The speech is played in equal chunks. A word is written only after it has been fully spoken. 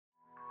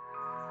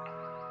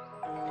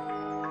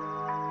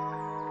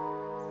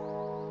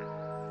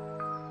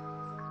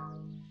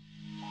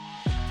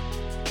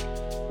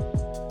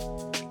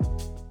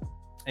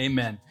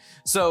Amen.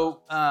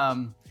 So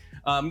I'm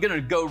going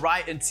to go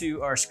right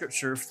into our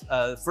scripture,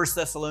 1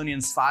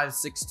 Thessalonians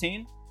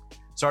 5:16,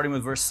 starting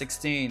with verse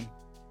 16.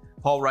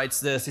 Paul writes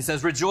this. He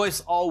says,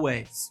 "Rejoice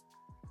always,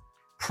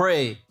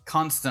 pray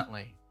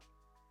constantly,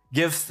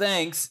 give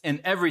thanks in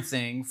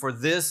everything, for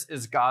this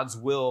is God's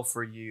will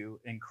for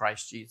you in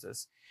Christ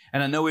Jesus."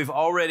 And I know we've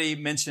already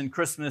mentioned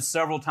Christmas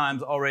several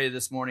times already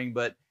this morning,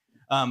 but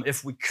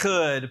if we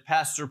could,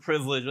 Pastor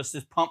Privilege, let's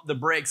just pump the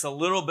brakes a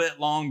little bit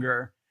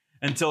longer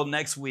until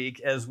next week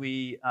as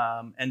we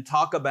and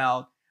talk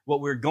about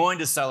what we're going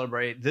to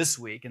celebrate this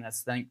week, and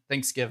that's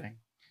Thanksgiving.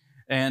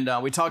 And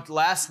we talked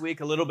last week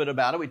a little bit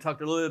about it. We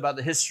talked a little bit about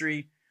the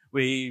history.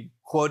 We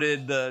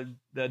quoted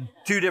the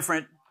two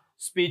different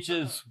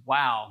speeches.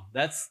 Wow,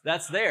 that's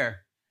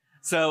there.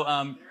 So,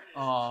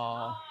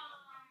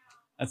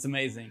 that's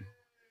amazing.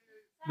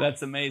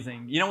 That's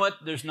amazing. You know what?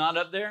 There's not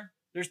up there.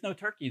 There's no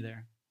turkey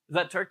there. Is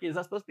that turkey? Is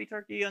that supposed to be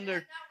turkey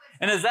under?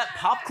 And is that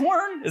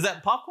popcorn? Is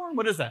that popcorn?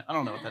 What is that? I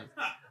don't know what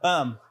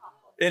that is.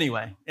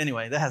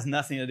 Anyway, that has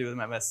nothing to do with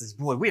my message.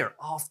 Boy, we are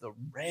off the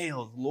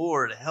rails.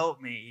 Lord,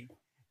 help me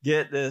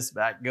get this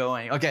back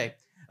going. Okay.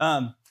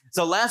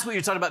 So last week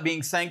we talked about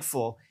being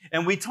thankful,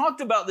 and we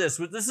talked about this.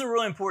 This is a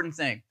really important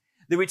thing.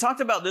 That we talked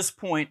about this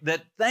point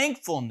that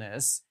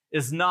thankfulness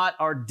is not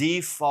our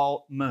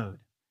default mode.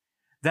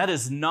 That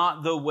is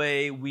not the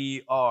way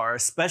we are,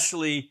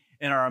 especially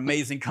in our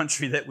amazing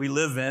country that we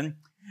live in.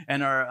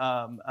 And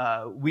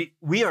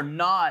we are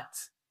not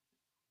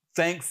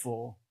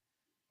thankful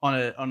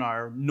on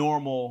our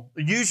normal.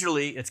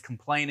 Usually it's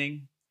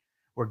complaining,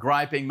 we're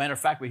griping. Matter of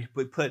fact, we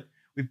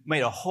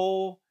made a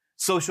whole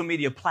social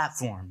media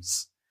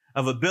platforms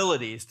of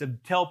abilities to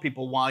tell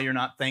people why you're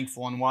not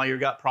thankful and why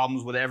you've got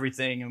problems with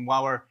everything and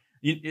why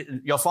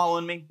y'all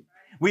following me?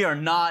 We are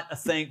not a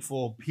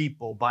thankful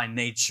people by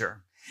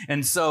nature.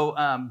 And so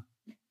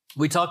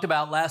we talked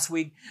about last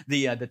week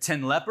the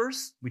 10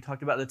 lepers. We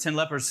talked about the 10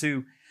 lepers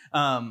who,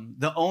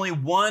 the only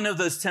one of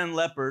those 10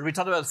 lepers, we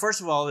talked about,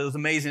 first of all, it was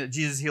amazing that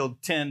Jesus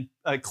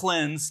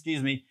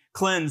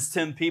cleansed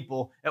 10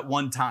 people at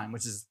one time,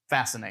 which is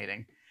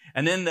fascinating.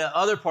 And then the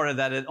other part of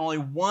that, that only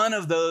one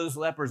of those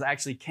lepers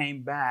actually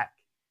came back.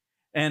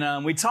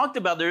 And we talked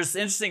about, there's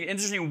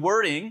interesting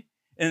wording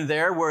in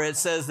there where it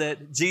says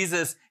that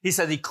Jesus, he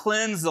said he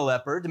cleansed the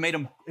leper,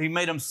 he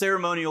made him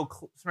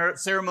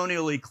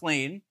ceremonially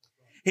clean.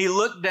 He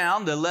looked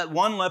down,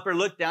 one leper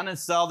looked down and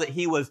saw that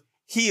he was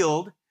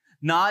healed,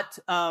 not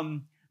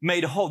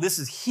made whole. This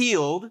is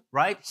healed,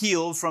 right?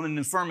 Healed from an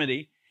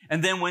infirmity.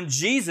 And then when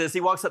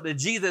he walks up to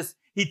Jesus,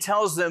 he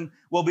tells them,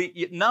 well,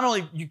 not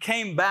only you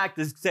came back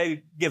to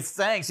say, give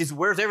thanks. He said,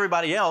 where's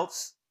everybody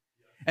else?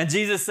 And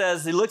Jesus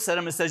says, he looks at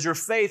him and says, your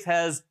faith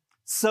has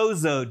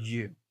sozoed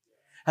you,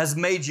 has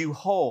made you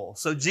whole.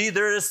 So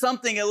there is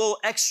something a little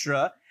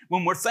extra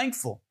when we're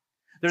thankful.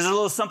 There's a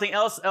little something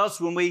else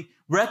when we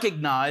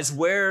recognize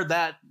where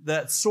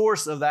that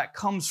source of that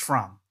comes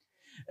from.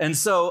 And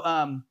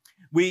so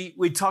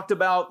we talked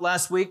about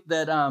last week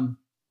that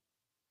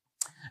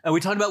we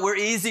talked about we're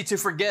easy to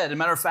forget. As a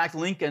matter of fact,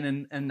 Lincoln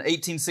in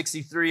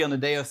 1863 on the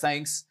Day of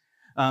Thanks,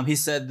 he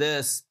said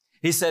this.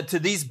 He said, to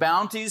these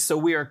bounties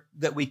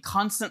that we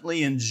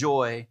constantly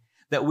enjoy,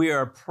 that we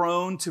are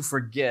prone to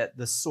forget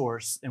the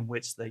source in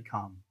which they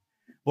come.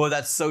 Boy,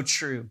 that's so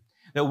true,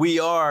 that we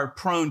are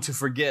prone to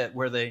forget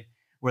where they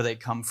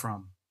come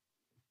from.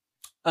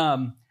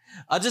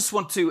 I just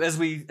want to, as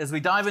we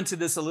dive into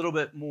this a little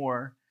bit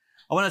more,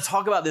 I want to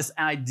talk about this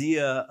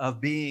idea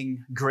of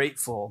being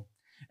grateful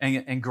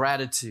and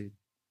gratitude.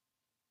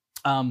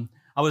 I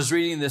was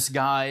reading this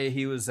guy,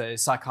 he was a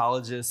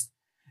psychologist,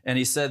 and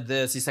he said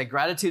this. He said,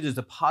 gratitude is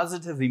a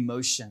positive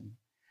emotion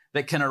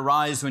that can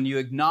arise when you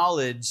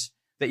acknowledge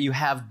that you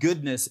have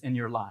goodness in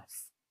your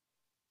life.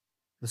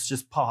 Let's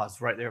just pause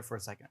right there for a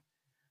second.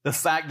 The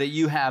fact that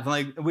you have,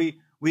 like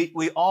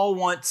we all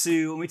want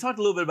to, and we talked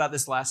a little bit about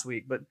this last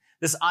week, but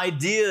this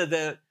idea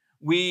that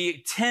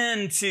we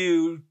tend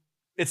to,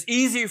 it's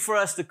easier for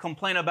us to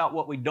complain about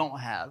what we don't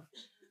have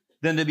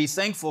than to be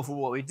thankful for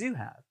what we do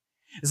have.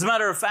 As a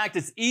matter of fact,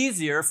 it's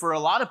easier for a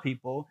lot of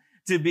people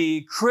to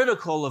be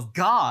critical of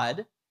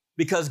God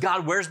because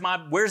God,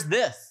 where's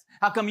this?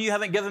 How come you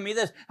haven't given me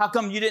this? How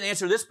come you didn't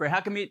answer this prayer?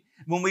 How come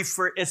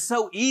it's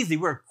so easy.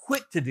 We're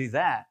quick to do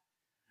that,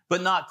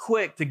 but not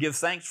quick to give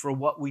thanks for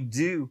what we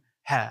do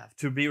have,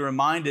 to be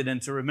reminded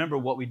and to remember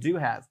what we do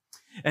have.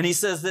 And he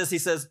says this, he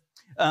says,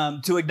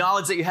 to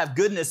acknowledge that you have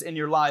goodness in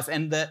your life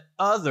and that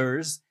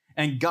others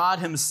and God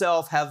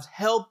himself have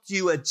helped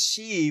you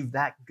achieve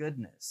that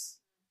goodness.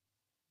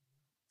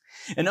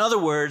 In other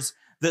words,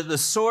 that the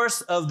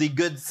source of the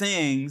good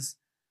things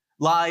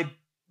lie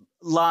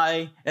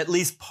at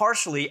least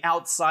partially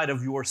outside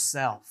of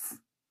yourself.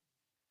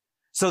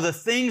 So the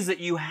things that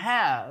you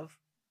have,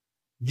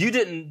 you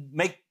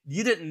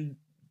didn't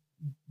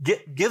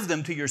give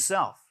them to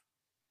yourself.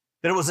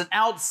 That it was an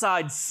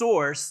outside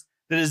source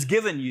that has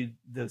given you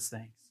those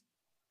things.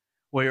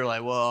 Well, you're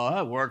like, well,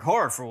 I work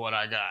hard for what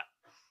I got.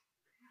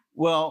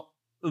 Well,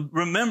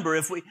 remember,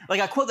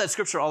 I quote that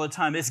scripture all the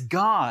time, it's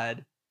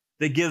God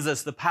that gives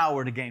us the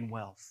power to gain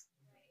wealth.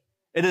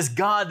 It is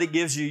God that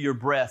gives you your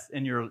breath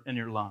in your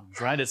lungs,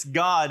 right? It's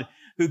God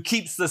who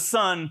keeps the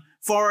sun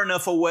far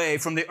enough away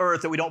from the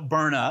earth that we don't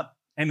burn up.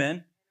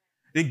 Amen.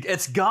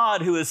 It's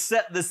God who has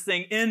set this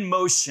thing in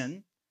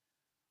motion,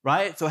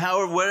 right? So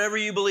however, whatever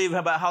you believe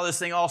about how this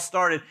thing all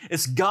started,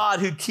 it's God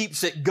who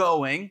keeps it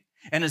going,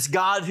 and it's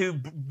God who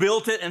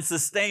built it and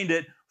sustained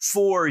it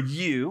for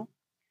you.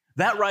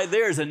 That right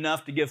there is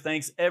enough to give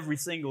thanks every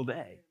single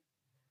day.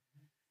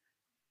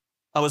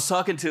 I was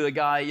talking to a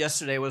guy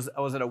yesterday. I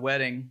was at a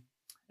wedding,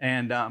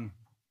 and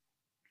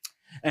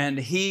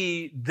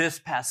he, this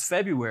past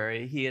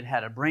February, he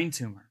had a brain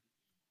tumor,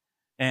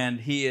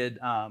 and he had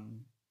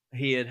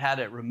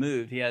it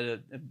removed. He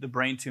had the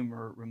brain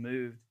tumor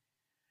removed,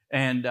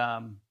 and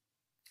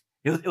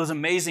it was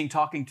amazing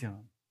talking to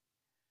him,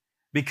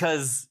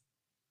 because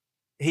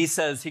he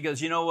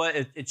goes, you know what?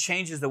 It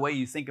changes the way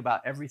you think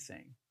about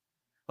everything.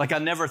 Like, I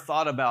never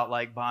thought about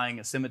like buying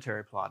a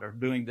cemetery plot or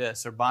doing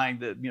this or buying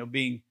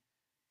being.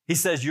 He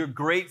says you're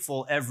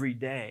grateful every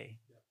day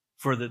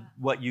for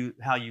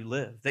how you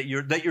live, that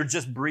you're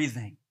just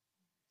breathing.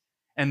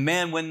 And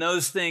man, when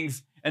those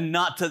things, and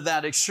not to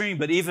that extreme,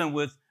 but even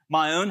with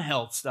my own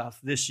health stuff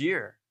this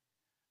year,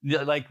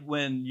 like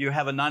when you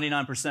have a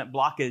 99%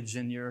 blockage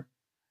in your,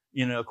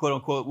 quote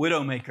unquote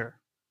widowmaker,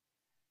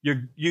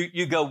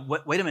 you go,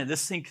 wait a minute,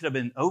 this thing could have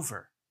been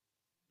over.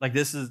 Like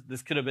this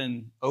could have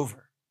been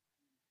over.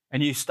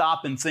 And you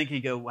stop and think,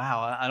 you go,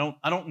 wow,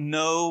 I don't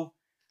know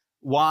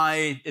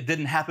why it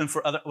didn't happen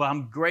for other. Well,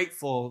 I'm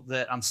grateful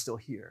that I'm still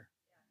here.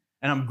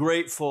 And I'm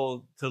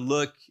grateful to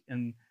look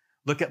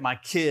at my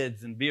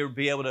kids and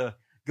be able to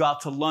go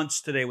out to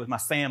lunch today with my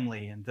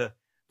family, and to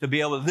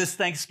be able to, this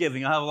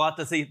Thanksgiving, I have a lot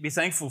to be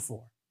thankful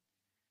for.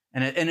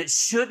 And it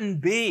shouldn't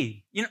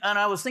be. And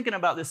I was thinking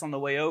about this on the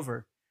way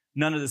over.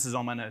 None of this is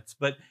on my notes,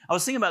 but I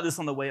was thinking about this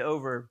on the way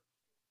over.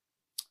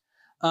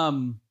 I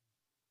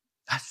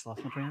just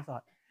lost my train of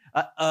thought.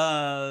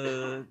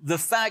 The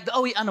fact,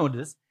 I know what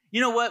it is.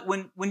 You know what?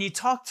 When you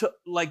talk to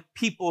like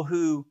people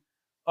who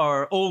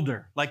are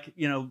older, like,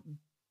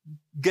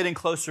 getting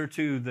closer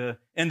to the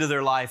end of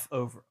their life,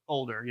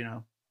 older,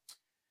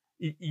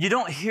 you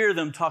don't hear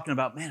them talking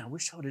about, man, I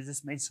wish I would have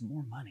just made some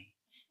more money,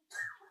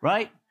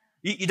 right?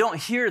 You don't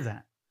hear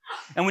that.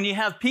 And when you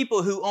have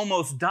people who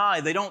almost die,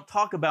 they don't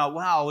talk about,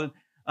 wow,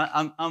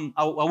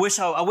 I wish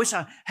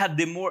I had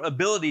the more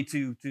ability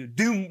to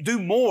do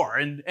more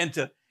and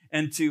to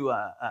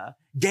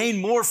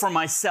gain more for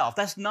myself.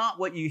 That's not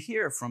what you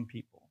hear from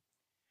people.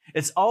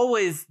 It's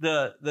always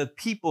the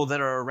people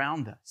that are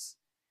around us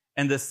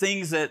and the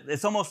things that,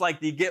 it's almost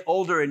like you get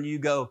older and you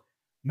go,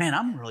 man,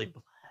 I'm really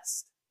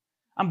blessed.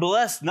 I'm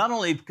blessed not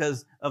only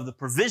because of the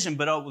provision,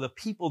 but of the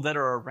people that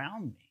are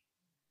around me,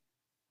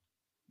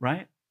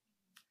 right?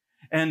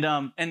 And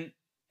I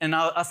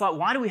thought,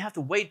 why do we have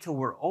to wait till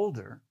we're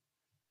older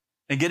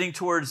and getting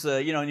towards,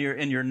 in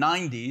your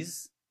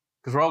 90s,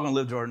 because we're all going to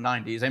live to our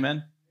 90s,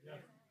 amen?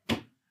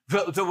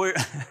 So we're,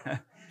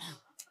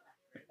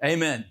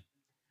 amen.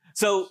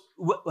 So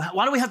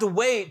why do we have to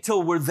wait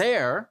till we're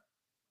there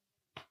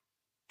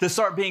to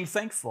start being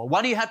thankful?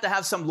 Why do you have to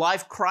have some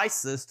life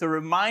crisis to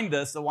remind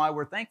us of why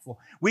we're thankful?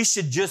 We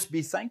should just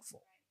be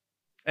thankful.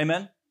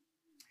 Amen.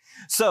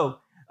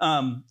 So,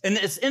 and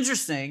it's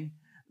interesting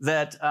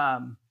that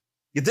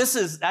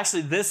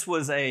this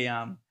was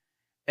a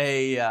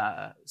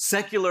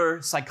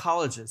secular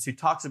psychologist who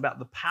talks about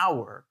the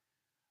power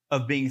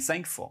of being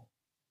thankful.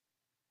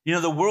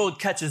 The world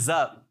catches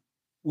up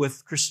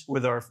with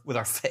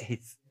our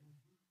faith,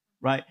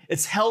 right?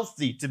 It's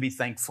healthy to be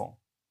thankful.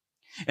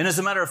 And as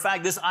a matter of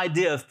fact, this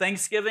idea of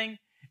Thanksgiving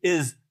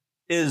is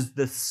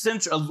the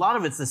central, a lot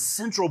of it's the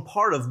central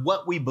part of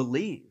what we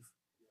believe.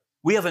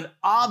 We have an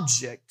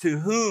object to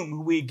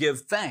whom we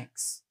give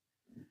thanks.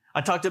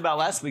 I talked about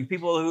last week,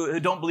 people who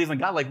don't believe in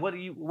God, like, what are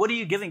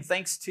you giving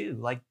thanks to?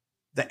 Like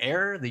the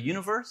air, the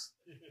universe?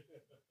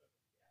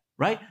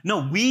 Right?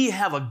 No, we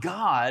have a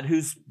God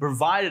who's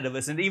provided of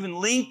us. And even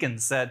Lincoln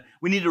said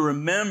we need to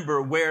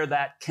remember where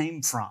that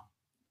came from.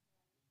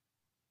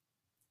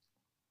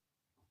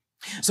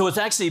 So it's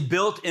actually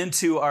built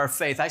into our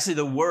faith. Actually,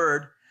 the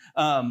word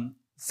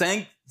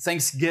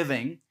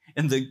thanksgiving,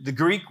 and the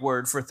Greek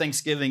word for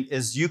thanksgiving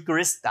is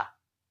Eucharista.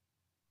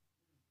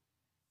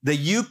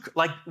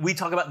 Like we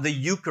talk about the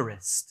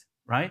Eucharist,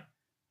 right?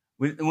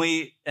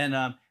 We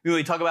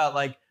talk about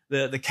like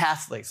the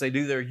Catholics, they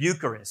do their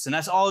Eucharist, and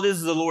that's all it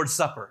is the Lord's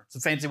Supper. It's a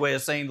fancy way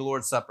of saying the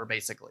Lord's Supper,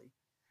 basically,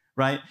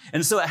 right?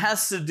 And so it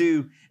has to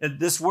do,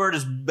 this word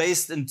is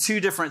based in two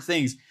different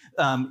things.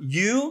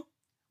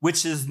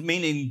 Which is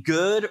meaning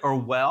good or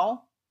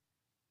well,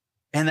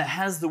 and it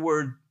has the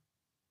word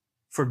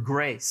for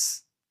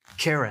grace,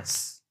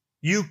 charis,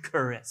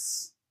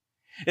 Eucharist.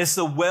 It's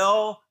the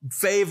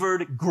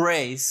well-favored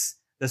grace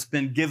that's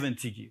been given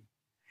to you.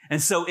 And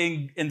so,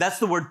 and that's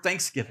the word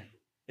thanksgiving.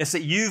 It's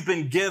that you've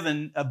been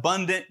given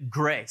abundant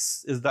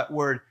grace, is that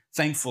word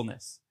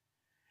thankfulness.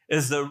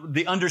 is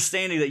the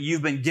understanding that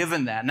you've been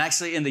given that. And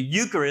actually in the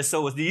Eucharist,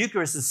 so as the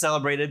Eucharist is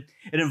celebrated,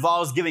 it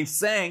involves giving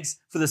thanks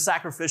for the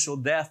sacrificial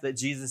death that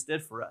Jesus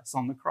did for us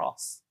on the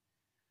cross.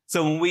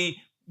 So when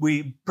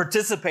we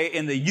participate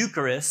in the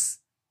Eucharist,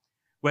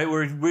 right,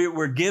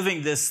 we're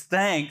giving this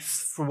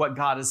thanks for what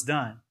God has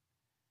done.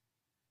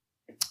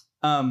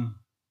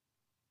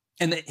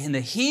 In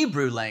the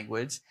Hebrew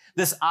language,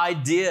 this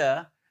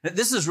idea,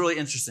 this is really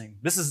interesting.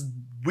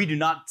 We do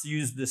not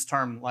use this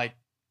term like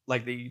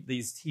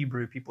these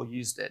Hebrew people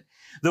used it.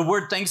 The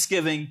word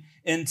thanksgiving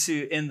in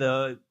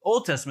the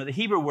Old Testament, the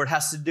Hebrew word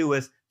has to do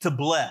with to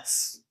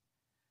bless.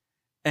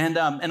 And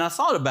I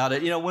thought about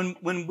it. You know, when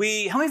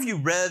how many of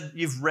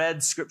you've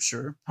read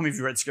Scripture? How many of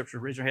you read Scripture?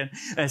 Raise your hand.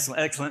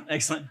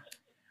 Excellent.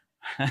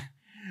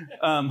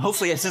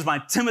 Hopefully, since my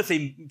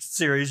Timothy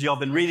series, y'all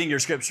been reading your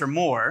Scripture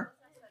more.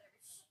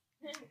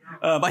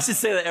 I should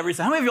say that every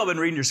time. How many of y'all been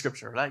reading your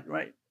Scripture? Right?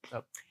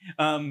 So,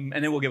 and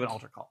then we'll give an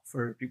altar call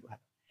for people who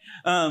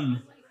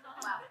haven't.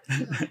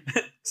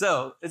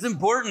 So it's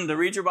important to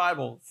read your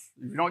Bibles.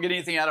 If you don't get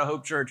anything out of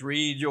Hope Church,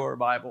 read your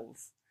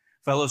Bibles.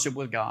 Fellowship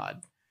with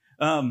God.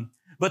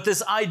 But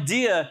this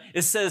idea,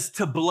 it says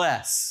to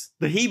bless.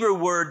 The Hebrew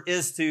word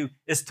is to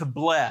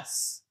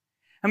bless.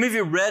 How many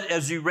of you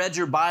as you read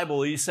your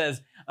Bible, it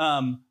says,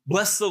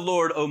 bless the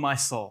Lord, O my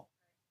soul.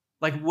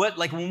 Like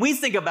when we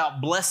think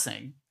about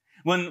blessing,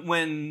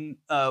 when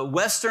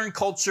Western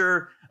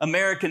culture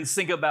Americans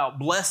think about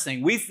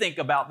blessing, we think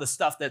about the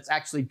stuff that's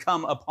actually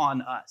come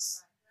upon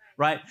us,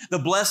 right? The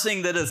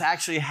blessing that has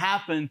actually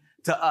happened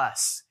to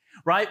us,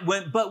 right?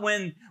 When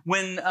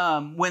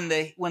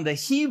the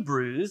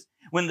Hebrews,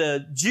 when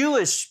the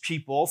Jewish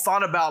people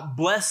thought about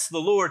bless the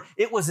Lord,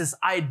 it was this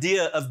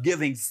idea of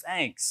giving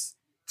thanks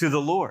to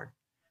the Lord,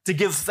 to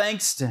give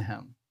thanks to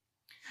Him.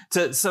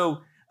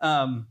 So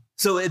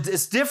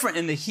it's different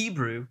in the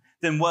Hebrew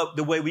than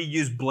the way we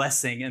use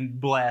blessing and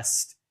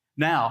blessed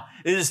now.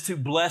 It is to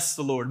bless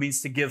the Lord,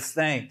 means to give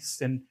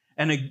thanks.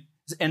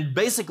 And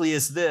basically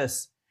is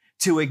this,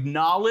 to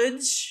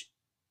acknowledge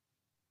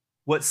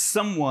what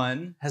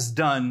someone has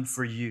done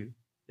for you,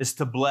 is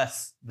to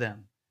bless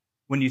them.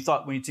 When you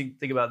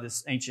think about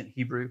this ancient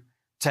Hebrew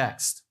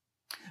text.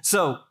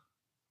 So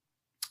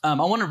I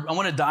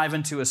want to dive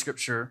into a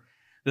scripture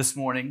this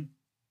morning,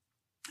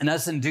 and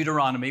that's in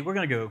Deuteronomy. We're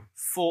going to go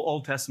full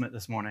Old Testament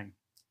this morning.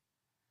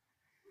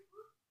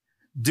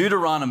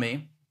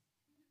 Deuteronomy.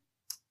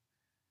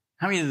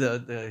 How many of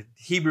the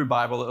Hebrew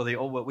Bible,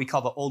 or what we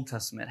call the Old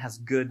Testament, has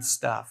good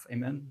stuff?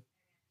 Amen?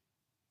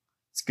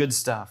 It's good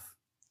stuff.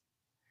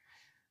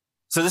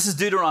 So this is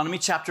Deuteronomy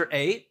chapter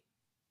 8.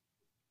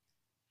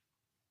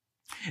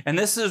 And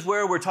this is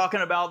where we're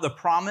talking about the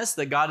promise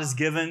that God has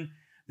given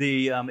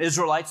the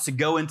Israelites to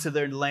go into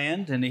their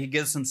land, and He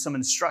gives them some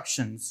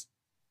instructions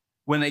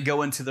when they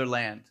go into their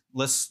land.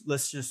 Let's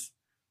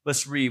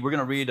read. We're going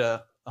to read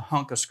a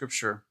hunk of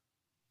scripture.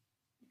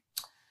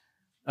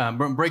 We're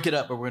going to break it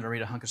up, but we're going to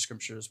read a hunk of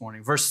scripture this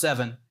morning. Verse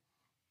 7.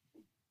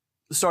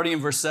 Starting in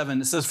verse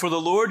 7, it says, "For the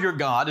Lord your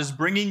God is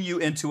bringing you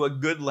into a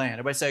good land."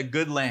 Everybody say a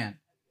good land.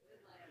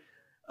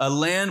 A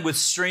land with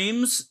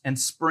streams and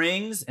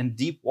springs and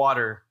deep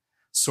water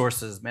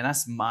sources. Man,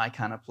 that's my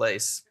kind of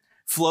place.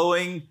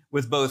 Flowing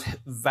with both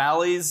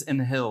valleys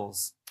and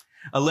hills.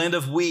 A land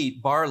of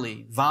wheat,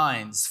 barley,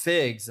 vines,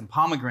 figs, and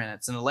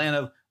pomegranates, and a land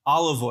of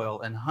olive oil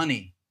and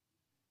honey.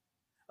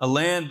 A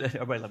land,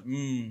 everybody like,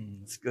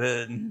 it's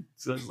good.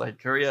 So it's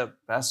like, hurry up,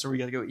 Pastor, we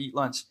got to go eat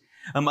lunch.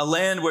 A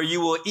land where you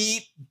will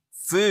eat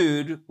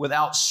food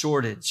without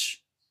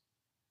shortage.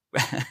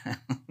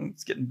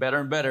 It's getting better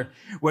and better.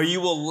 Where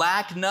you will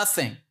lack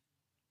nothing.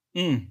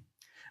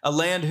 A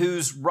land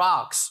whose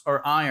rocks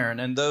are iron,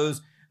 and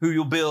those who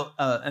you'll build,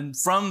 and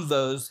from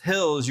those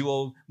hills you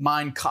will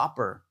mine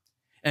copper.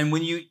 And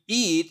when you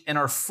eat and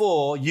are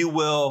full, you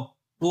will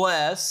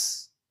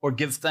bless or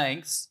give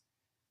thanks.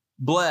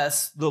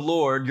 Bless the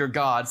Lord your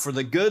God for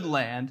the good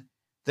land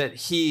that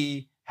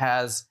He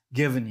has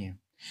given you.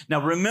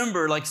 Now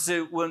remember,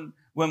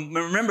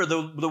 remember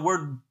the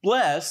word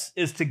bless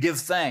is to give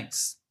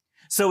thanks.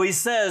 So He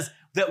says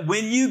that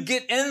when you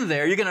get in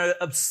there, you're going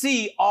to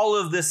see all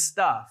of this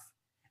stuff.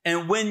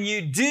 And when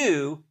you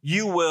do,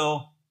 you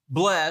will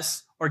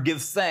bless or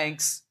give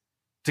thanks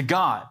to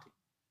God,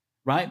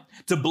 right?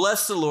 To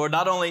bless the Lord,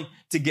 not only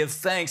to give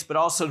thanks, but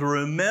also to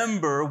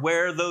remember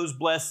where those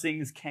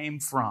blessings came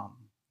from.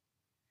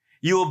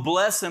 You will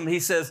bless Him. He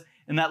says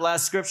in that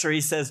last scripture,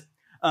 He says,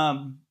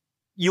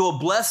 you will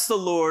bless the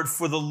Lord,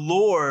 for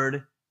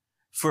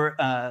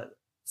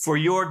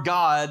your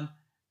God,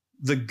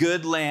 the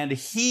good land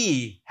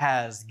He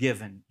has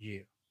given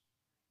you,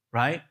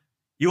 right?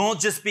 You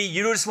just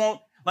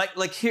won't,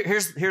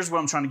 here's what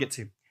I'm trying to get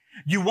to.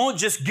 You won't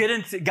just get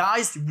into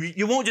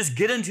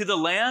the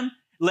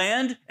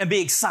land and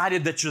be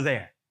excited that you're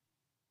there.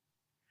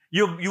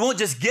 You won't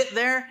just get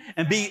there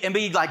and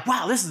be like,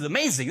 wow, this is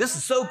amazing. This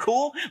is so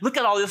cool. Look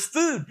at all this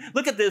food.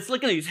 Look at this.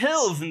 Look at these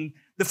hills, and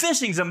the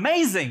fishing's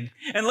amazing.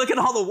 And look at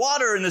all the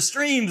water and the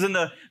streams and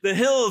the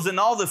hills and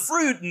all the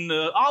fruit and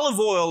the olive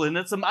oil. And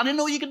I didn't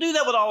know you could do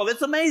that with all of it.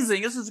 It's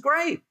amazing. This is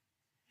great.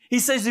 He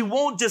says you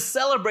won't just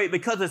celebrate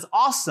because it's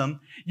awesome.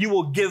 You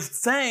will give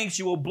thanks.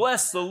 You will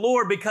bless the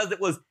Lord because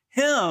it was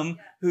him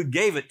who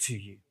gave it to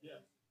you.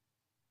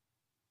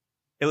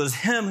 It was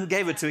him who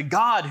gave it to you,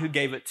 God who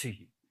gave it to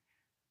you.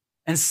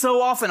 And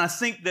so often I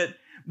think that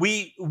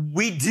we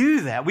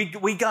do that. We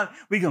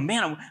go,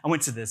 man, I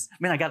went to this,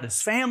 man, I got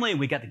this family and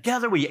we got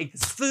together. We ate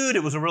this food.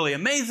 It was really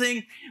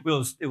amazing.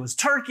 It was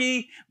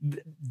turkey.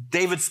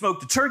 David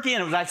smoked the turkey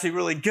and it was actually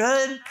really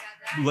good.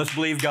 Let's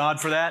believe God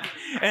for that.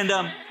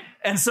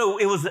 And so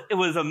it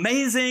was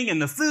amazing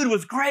and the food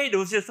was great. It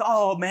was just,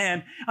 oh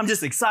man, I'm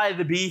just excited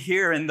to be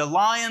here. And the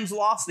Lions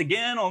lost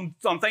again on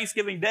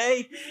Thanksgiving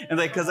Day. And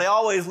because they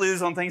always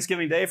lose on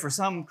Thanksgiving Day for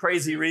some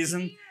crazy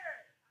reason.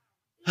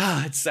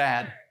 It's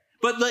sad.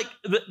 But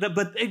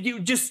but you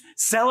just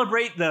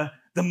celebrate the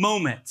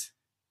moment.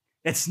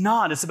 It's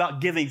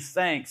about giving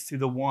thanks to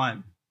the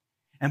one.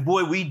 And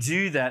boy, we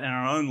do that in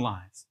our own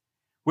lives.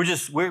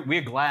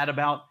 We're glad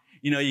about,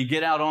 you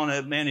get out on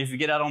it, man. If you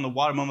get out on the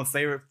water, one of my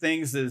favorite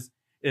things is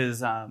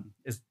the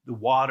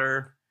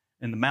water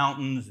and the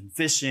mountains and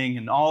fishing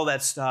and all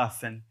that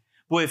stuff. And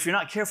boy, if you're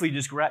not careful, you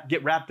just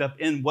get wrapped up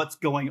in what's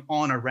going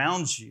on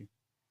around you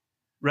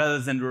rather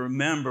than to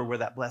remember where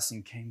that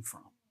blessing came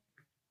from.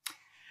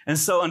 And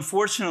so,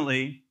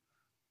 unfortunately,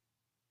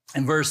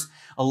 in verse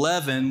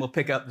 11, we'll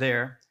pick up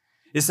there.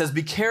 It says,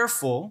 "Be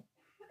careful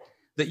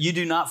that you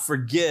do not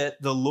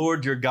forget the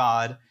Lord your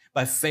God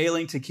by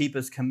failing to keep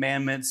his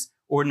commandments,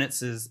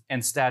 ordinances,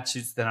 and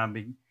statutes that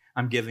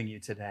I'm giving you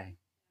today."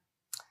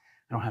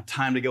 I don't have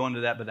time to go into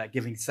that, but that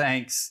giving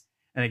thanks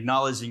and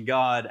acknowledging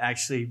God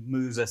actually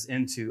moves us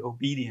into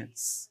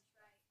obedience.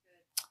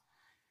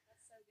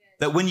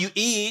 That when you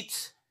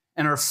eat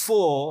and are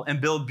full and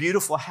build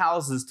beautiful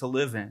houses to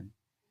live in,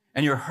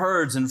 and your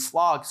herds and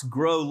flocks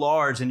grow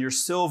large, and your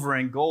silver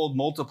and gold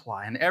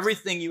multiply, and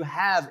everything you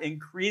have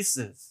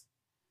increases,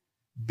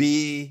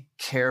 be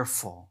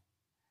careful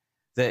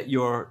that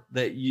your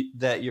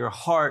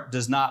heart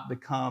does not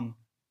become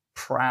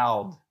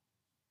proud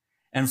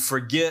and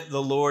forget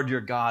the Lord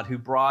your God who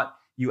brought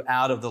you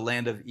out of the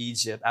land of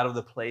Egypt, out of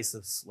the place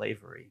of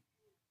slavery.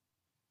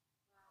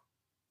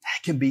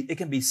 It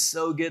can be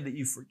so good that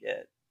you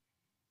forget.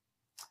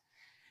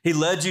 He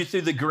led you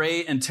through the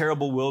great and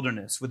terrible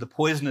wilderness with the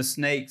poisonous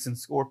snakes and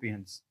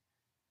scorpions,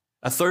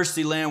 a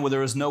thirsty land where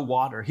there was no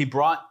water. He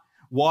brought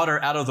water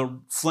out of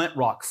the flint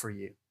rock for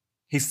you.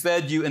 He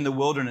fed you in the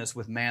wilderness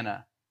with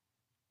manna,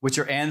 which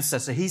your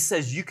ancestors. He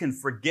says you can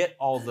forget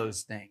all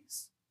those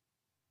things.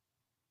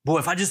 Boy,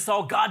 if I just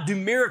saw God do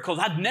miracles,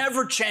 I'd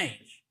never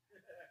change.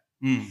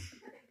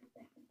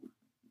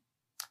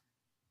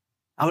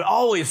 I would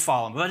always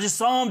follow him. If I just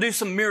saw him do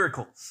some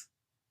miracles.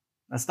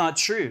 That's not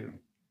true.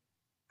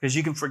 Because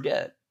you can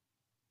forget.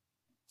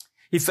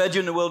 He fed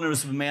you in the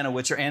wilderness with manna,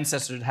 which your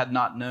ancestors had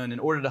not known, in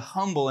order to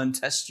humble and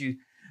test you,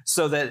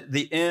 so that at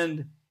the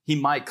end he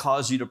might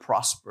cause you to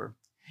prosper.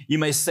 You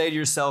may say to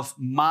yourself,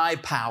 my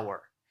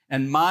power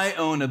and my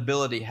own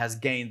ability has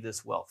gained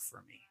this wealth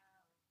for me.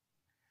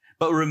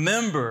 But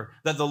remember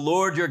that the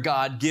Lord your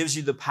God gives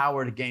you the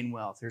power to gain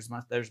wealth.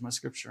 There's my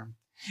scripture.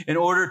 In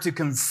order to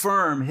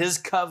confirm his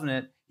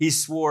covenant he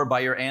swore by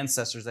your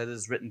ancestors, that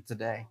is written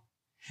today.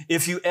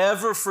 If you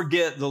ever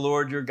forget the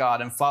Lord your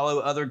God and follow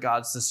other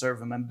gods to serve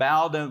him and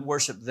bow to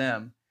worship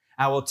them,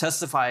 I will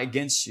testify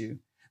against you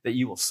that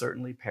you will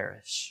certainly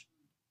perish.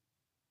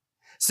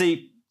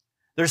 See,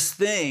 there's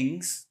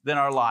things in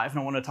our life, and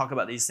I want to talk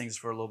about these things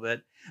for a little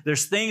bit.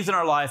 There's things in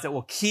our life that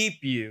will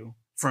keep you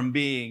from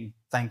being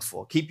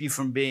thankful, keep you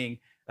from being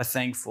a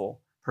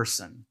thankful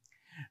person.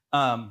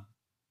 The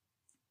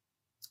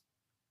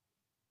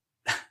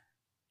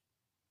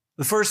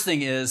first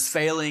thing is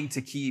failing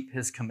to keep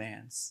his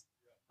commands.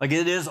 Like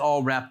it is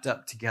all wrapped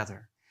up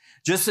together.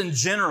 Just in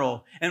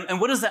general. And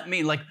what does that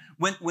mean? Like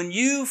when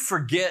you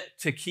forget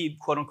to keep,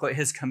 quote unquote,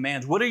 his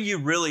commands, what are you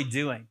really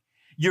doing?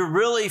 You're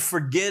really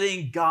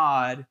forgetting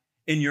God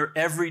in your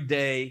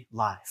everyday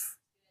life.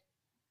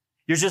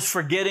 You're just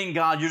forgetting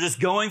God. You're just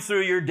going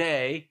through your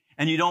day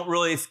and you don't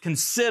really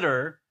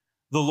consider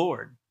the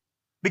Lord.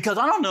 Because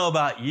I don't know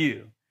about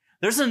you.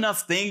 There's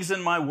enough things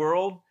in my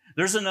world.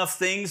 There's enough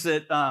things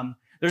that,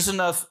 there's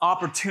enough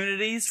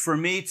opportunities for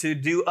me to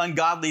do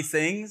ungodly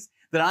things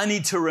that I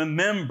need to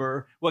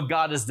remember what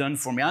God has done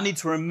for me. I need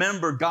to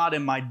remember God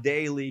in my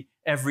daily,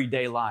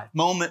 everyday life,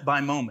 moment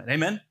by moment.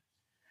 Amen?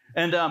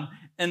 And not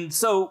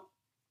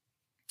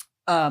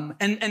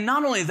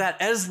only that,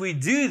 as we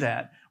do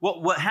that,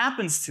 what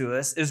happens to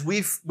us is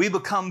we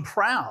become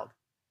proud,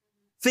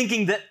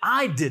 thinking that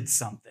I did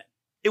something.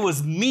 It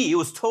was me. It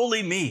was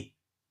totally me.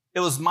 It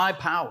was my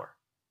power.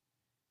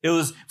 It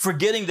was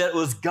forgetting that it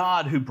was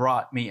God who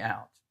brought me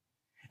out.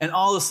 And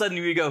all of a sudden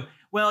you go,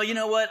 well, you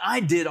know what?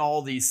 I did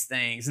all these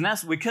things. And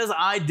that's because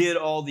I did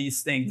all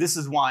these things. This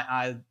is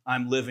why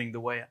I'm living the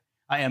way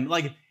I am.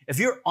 Like, if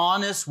you're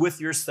honest with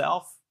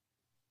yourself,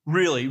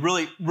 really,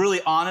 really, really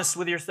honest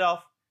with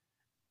yourself,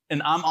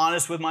 and I'm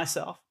honest with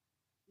myself,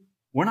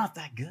 we're not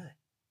that good.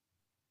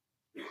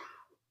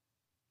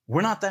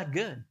 We're not that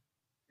good.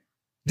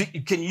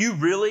 Can you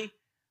really?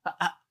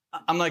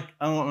 I'm not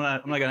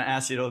going to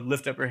ask you to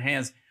lift up your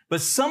hands,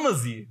 but some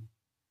of you,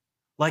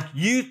 like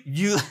you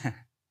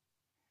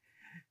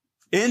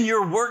in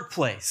your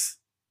workplace,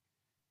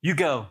 you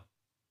go,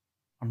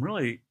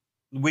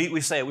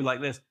 we say it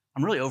like this,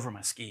 I'm really over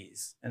my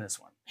skis in this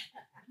one.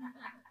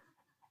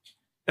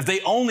 If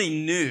they only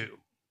knew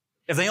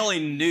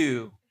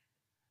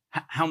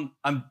how,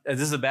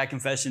 this is a bad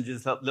confession,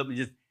 if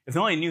they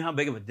only knew how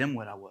big of a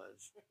dimwit I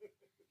was,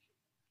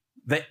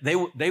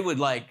 they would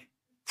like,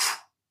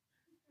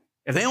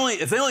 if they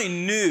only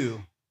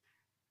knew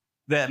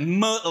that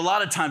a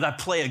lot of times I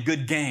play a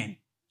good game,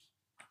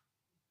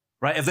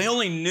 right? If they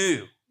only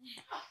knew,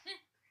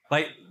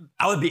 like,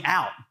 I would be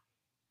out.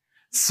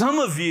 Some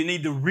of you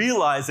need to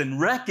realize and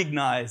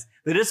recognize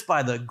that it's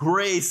by the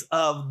grace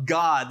of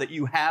God that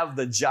you have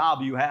the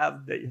job you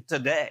have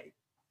today.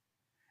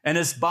 And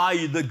it's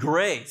by the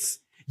grace.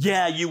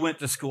 Yeah, you went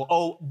to school.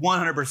 Oh,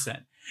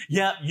 100%.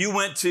 Yeah, you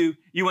went to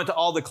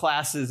all the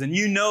classes, and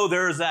you know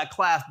there's that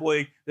class,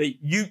 boy, that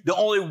the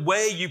only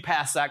way you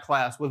passed that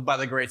class was by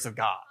the grace of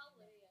God.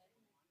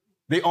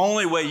 The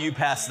only way you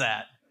passed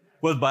that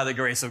was by the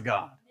grace of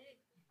God.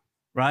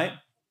 Right?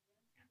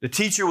 The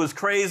teacher was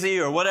crazy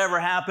or whatever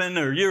happened,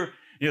 or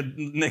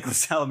Nick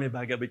was telling me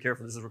about, I gotta be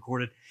careful, this is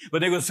recorded,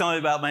 but Nick was telling me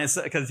about my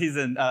son, because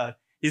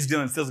he's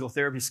doing physical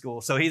therapy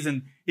school. So he's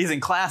in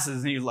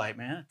classes, and he's like,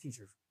 man, that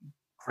teacher's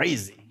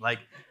crazy. Like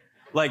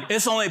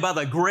it's only by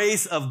the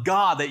grace of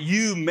God that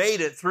you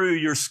made it through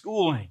your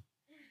schooling.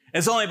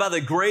 It's only by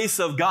the grace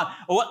of God.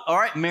 All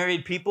right,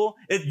 married people,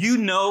 if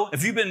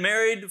you've been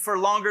married for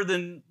longer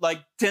than like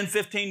 10,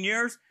 15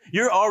 years,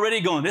 you're already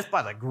going, it's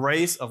by the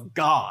grace of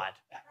God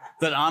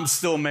that I'm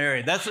still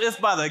married.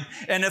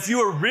 And if you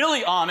were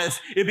really honest,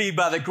 it'd be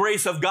by the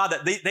grace of God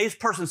that this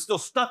person's still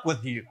stuck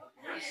with you.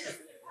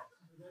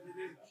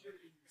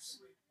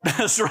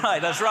 That's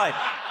right.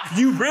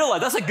 You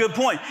realize, that's a good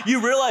point.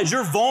 You realize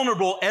you're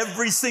vulnerable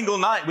every single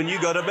night when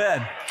you go to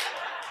bed.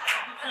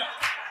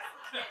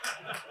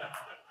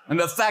 And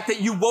the fact that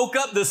you woke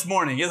up this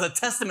morning is a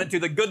testament to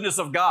the goodness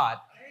of God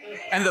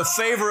and the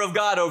favor of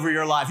God over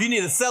your life. You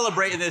need to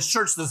celebrate in this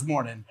church this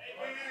morning.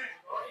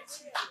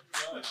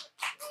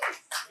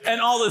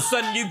 And all of a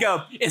sudden you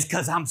go, it's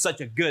because I'm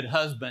such a good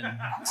husband.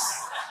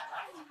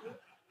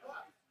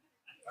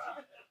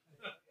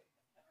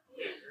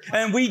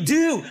 And we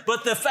do,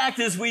 but the fact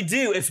is we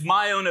do. It's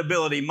my own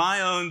ability,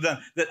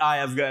 that I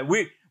have got.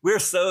 We're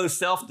so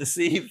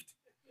self-deceived.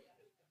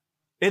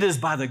 It is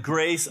by the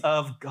grace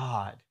of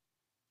God.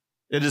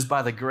 It is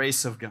by the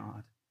grace of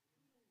God.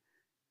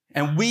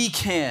 And we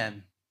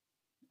can,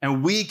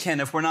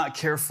 if we're not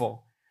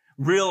careful,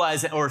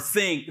 realize or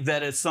think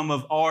that it's some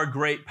of our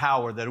great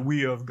power that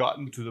we have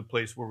gotten to the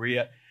place where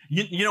we're at.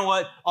 You know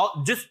what?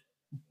 I'll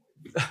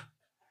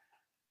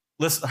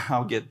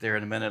get there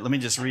in a minute. Let me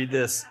just read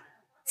this.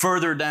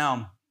 Further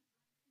down,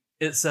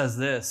 it says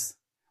this.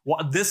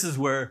 Well, this is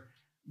where,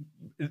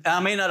 I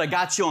may not have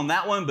got you on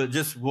that one, but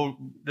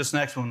this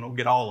next one will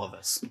get all of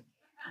us.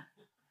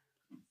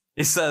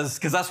 It says,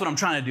 because that's what I'm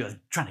trying to do. I'm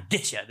trying to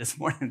get you this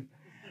morning.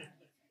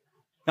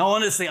 Now, I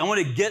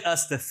want to get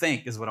us to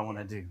think is what I want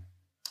to do.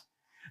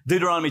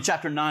 Deuteronomy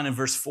chapter 9 and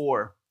verse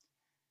 4.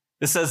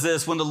 It says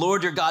this, when the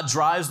Lord your God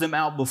drives them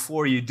out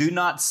before you, do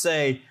not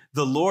say,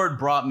 the Lord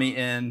brought me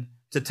in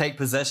to take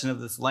possession of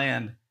this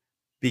land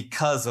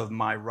because of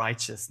my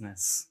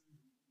righteousness.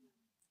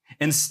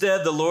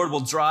 Instead, the Lord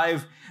will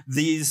drive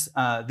these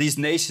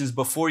nations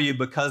before you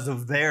because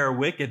of their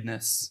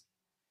wickedness.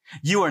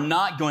 You are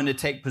not going to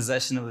take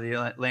possession of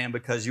the land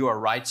because you are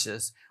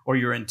righteous or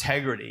your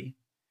integrity.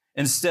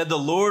 Instead, the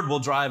Lord will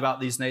drive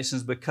out these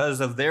nations because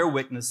of their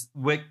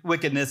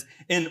wickedness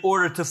in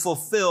order to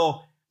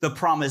fulfill the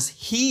promise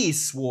he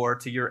swore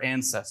to your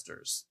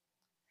ancestors.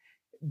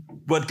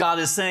 What God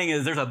is saying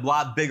is there's a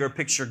lot bigger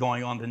picture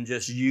going on than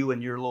just you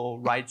and your little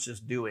righteous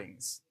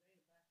doings.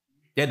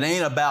 It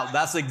ain't about,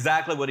 that's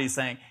exactly what he's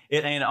saying.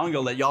 I'm going to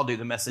let y'all do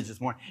the message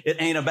this morning. It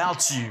ain't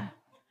about you.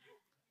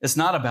 It's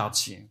not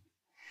about you.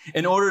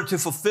 In order to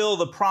fulfill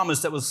the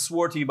promise that was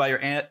swore to you by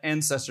your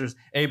ancestors,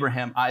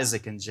 Abraham,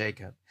 Isaac, and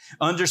Jacob.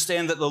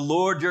 Understand that the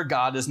Lord your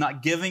God is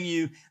not giving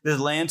you the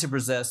land to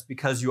possess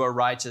because you are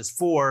righteous,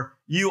 for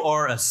you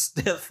are a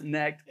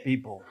stiff-necked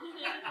people.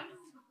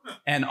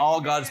 And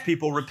all God's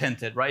people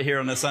repented right here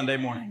on a Sunday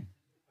morning.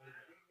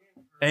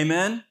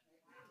 Amen?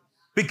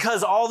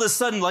 Because all of a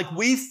sudden, like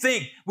we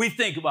think,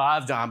 well,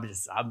 I'm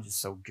just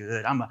so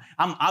good.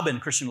 I've been a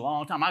Christian a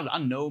long time. I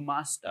know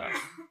my stuff.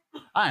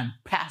 I am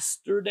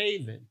Pastor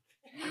David.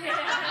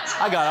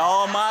 I got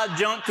all my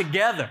junk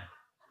together.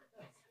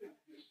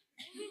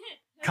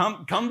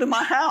 Come to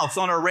my house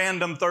on a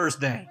random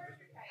Thursday.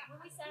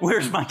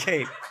 Where's my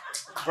cape?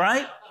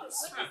 Right?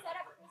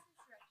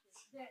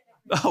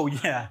 Oh,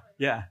 yeah.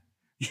 Yeah,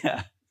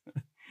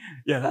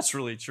 that's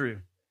really true.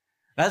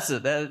 That's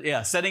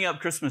it. Setting up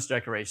Christmas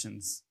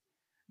decorations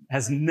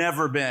has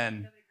never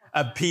been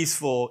a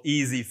peaceful,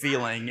 easy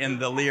feeling in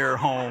the Lear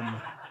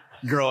home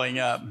growing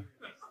up.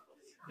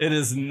 It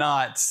is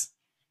not.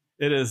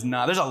 There's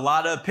a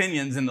lot of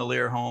opinions in the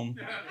Lear home.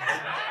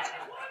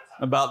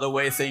 about the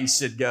way things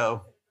should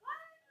go.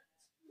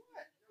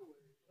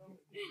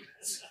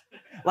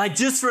 Like,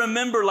 just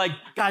remember, like,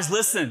 guys,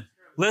 listen.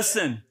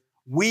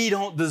 We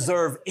don't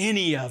deserve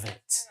any of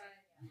it.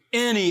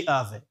 Any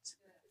of it.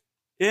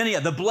 Any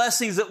of the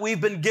blessings that we've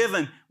been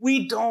given.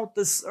 We don't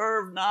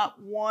deserve not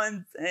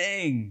one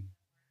thing.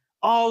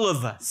 All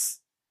of us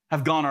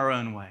have gone our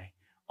own way.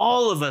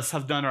 All of us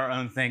have done our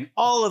own thing.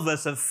 All of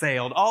us have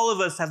failed. All of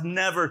us have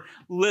never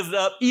lived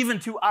up even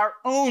to our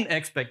own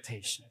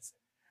expectations,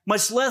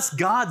 much less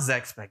God's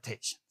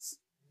expectations.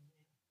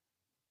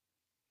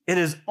 It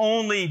is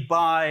only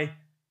by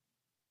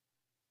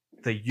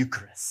the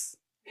Eucharist,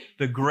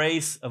 the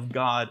grace of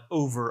God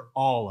over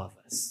all of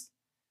us,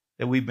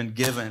 that we've been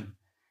given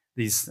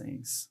these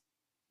things.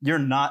 You're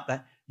not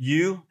that,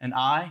 you and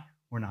I,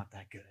 we're not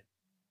that good.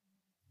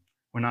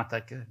 We're not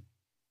that good.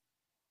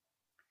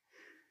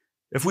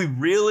 If we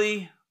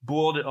really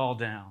boiled it all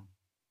down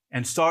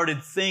and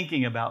started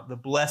thinking about the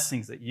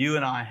blessings that you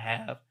and I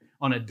have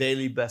on a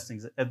daily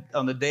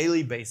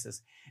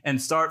basis, and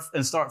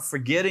start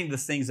forgetting the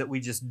things that we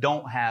just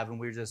don't have and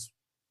we're just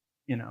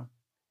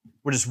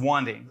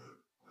wanting,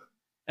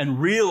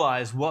 and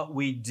realize what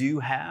we do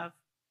have,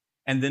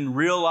 and then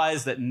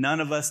realize that none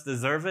of us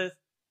deserve it,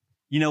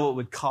 you know what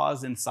would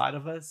cause inside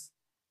of us?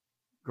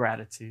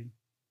 Gratitude.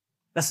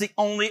 That's the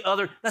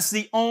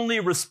only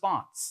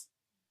response,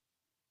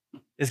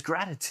 is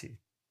gratitude.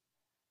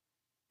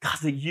 God,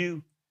 that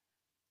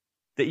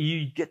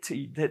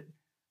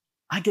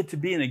I get to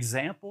be an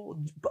example.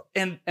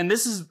 And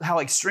this is how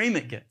extreme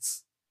it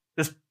gets.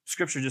 This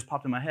scripture just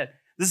popped in my head.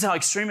 This is how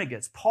extreme it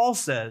gets. Paul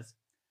says,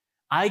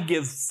 I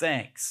give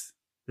thanks.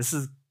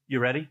 You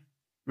ready?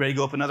 Ready to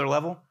go up another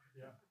level?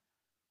 Yeah.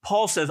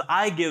 Paul says,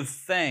 I give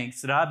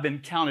thanks that I've been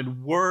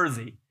counted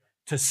worthy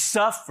to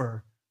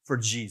suffer for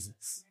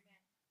Jesus.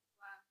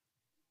 Wow.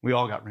 We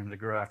all got room to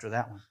grow after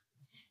that one.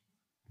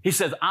 He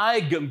says, I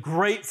am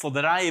grateful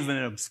that I even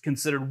am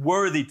considered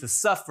worthy to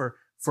suffer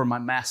for my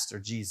master,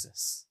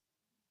 Jesus.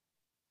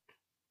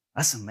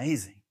 That's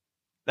amazing.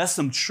 That's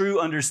some true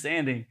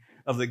understanding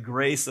of the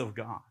grace of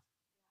God.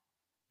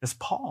 That's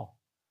Paul.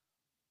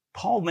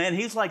 Paul, man,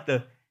 he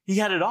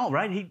had it all,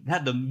 right? He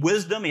had the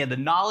wisdom, he had the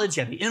knowledge,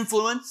 he had the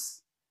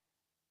influence.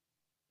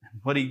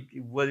 What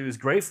he was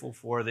grateful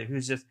for, that he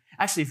was just,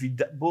 actually, if you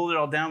boil it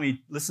all down, when you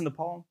listen to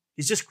Paul,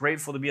 he's just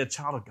grateful to be a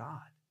child of God.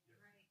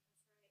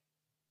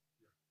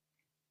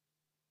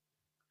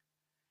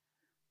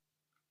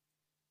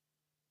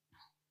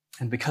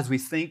 And because we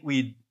think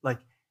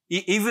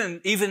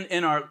even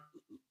in our,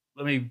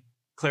 let me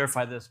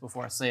clarify this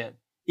before I say it,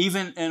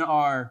 even in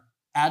our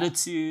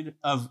attitude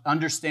of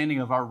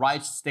understanding of our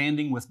right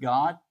standing with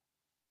God,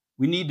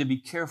 we need to be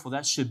careful.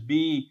 That should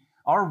be,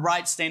 our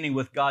right standing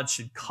with God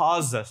should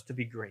cause us to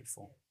be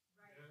grateful.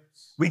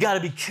 We got to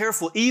be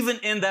careful, even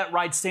in that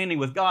right standing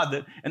with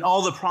God, and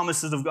all the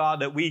promises of God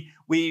that we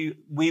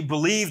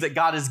believe that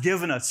God has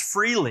given us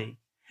freely,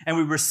 and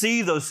we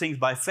receive those things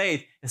by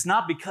faith. It's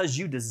not because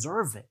you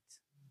deserve it.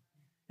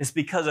 It's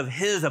because of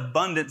His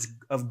abundance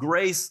of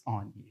grace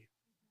on you.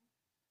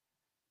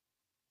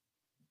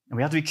 And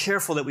we have to be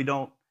careful that we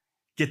don't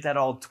get that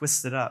all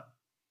twisted up.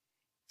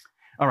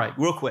 All right,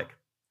 real quick.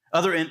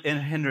 Other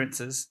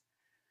hindrances,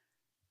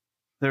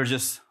 they're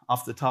just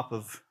off the top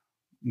of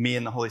me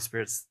and the Holy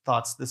Spirit's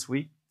thoughts this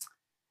week,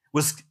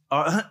 was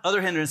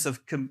other hindrance of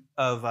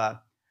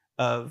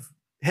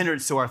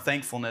hindrance to our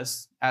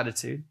thankfulness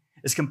attitude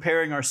is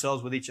comparing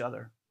ourselves with each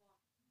other.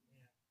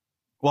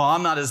 Well,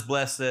 I'm not as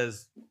blessed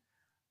as,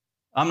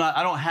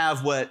 I don't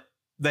have what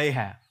they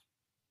have.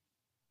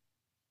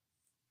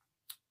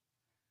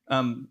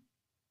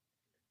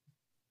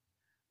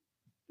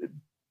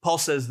 Paul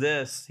says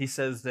this, he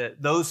says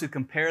that those who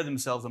compare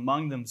themselves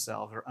among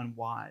themselves are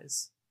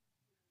unwise.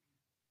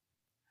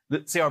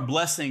 See, our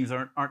blessings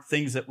aren't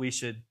things that we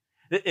should,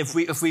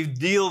 if we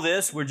deal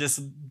this, we're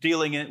just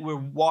dealing it, we're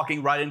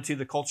walking right into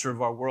the culture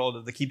of our world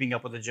of the keeping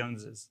up with the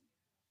Joneses.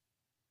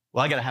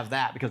 Well, I got to have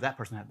that because that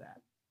person had that.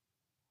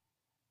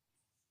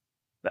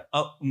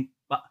 I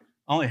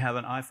only have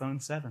an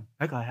iPhone 7.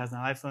 That guy has an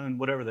iPhone,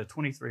 whatever, the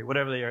 23,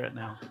 whatever they are at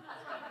now.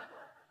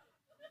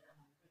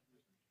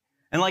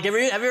 And like, have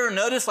you ever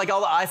noticed, like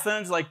all the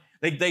iPhones, like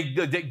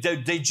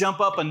they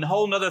jump up a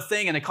whole nother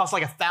thing and it costs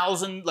like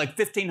 $1,000, like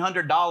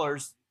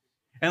 $1,500.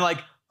 And like,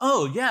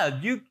 oh yeah,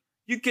 you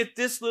get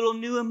this little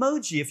new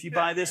emoji if you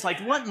buy this. Like,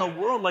 what in the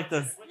world? Like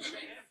well,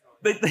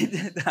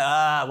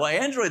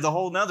 Android's a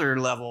whole nother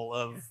level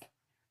of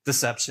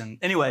deception.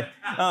 Anyway,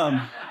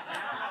 I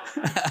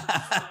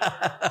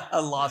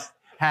lost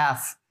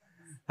half.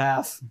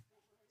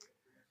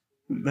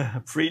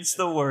 Preach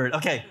the word.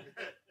 Okay.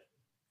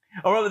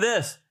 Or what about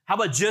this? How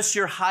about just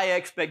your high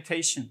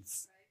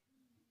expectations?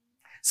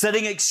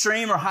 Setting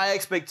extreme or high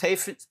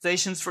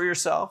expectations for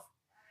yourself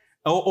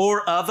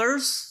or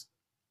others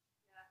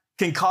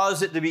can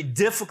cause it to be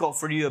difficult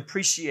for you to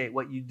appreciate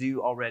what you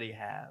do already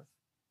have.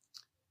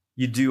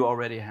 You do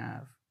already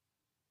have.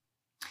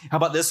 How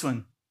about this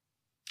one?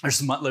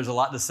 There's a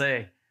lot to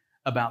say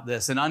about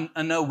this. And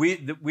I know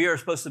we are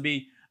supposed to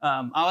be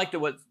I like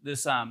what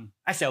this,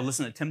 actually I was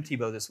listening to Tim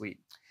Tebow this week.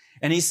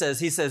 And he says,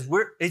 he's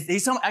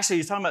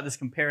talking about this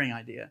comparing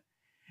idea.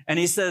 And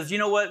he says, you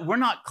know what? We're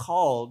not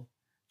called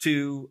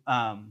to,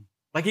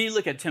 like you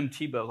look at Tim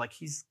Tebow, like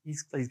he's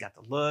got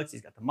the looks,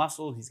 he's got the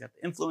muscles, he's got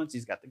the influence,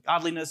 he's got the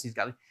godliness, he's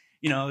got,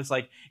 it's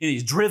like,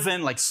 he's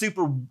driven, like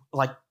super,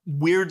 like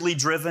weirdly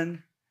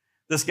driven,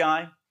 this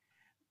guy.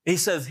 He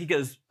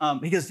goes,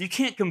 you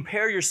can't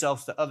compare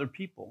yourselves to other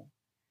people.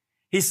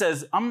 He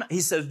says,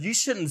 you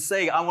shouldn't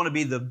say, I want to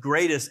be the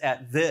greatest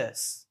at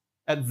this,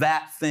 at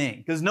that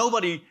thing. Because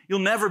you'll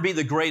never be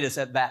the greatest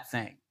at that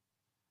thing.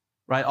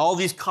 Right? All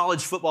these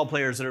college football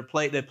players that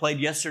played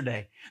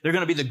yesterday, they're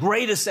going to be the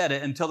greatest at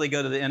it until they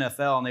go to the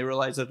NFL and they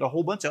realize that there's a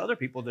whole bunch of other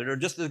people that are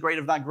just as great,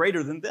 if not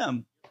greater than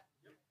them.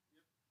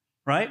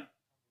 Right?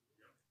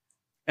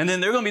 And then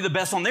they're going to be the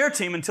best on their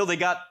team until they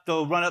got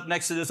to run up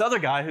next to this other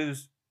guy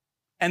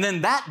and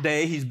then that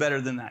day he's better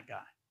than that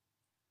guy.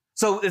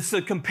 So it's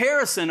a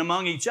comparison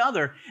among each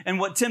other. And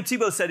what Tim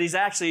Tebow said,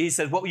 he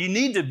said, what you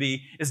need to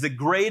be is the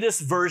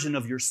greatest version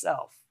of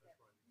yourself.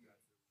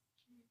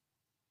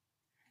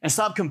 And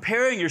stop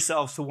comparing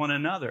yourselves to one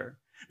another.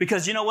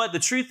 Because you know what? The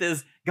truth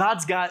is,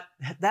 God's got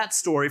that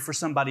story for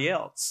somebody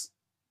else.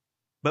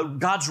 But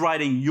God's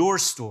writing your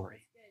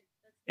story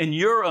in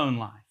your own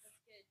life.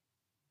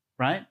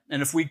 Right?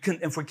 And if we're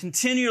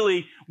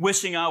continually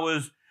wishing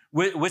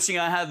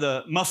I had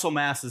the muscle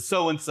mass as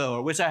so-and-so,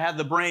 or wish I had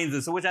the brains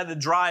as so, wish I had the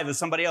drive as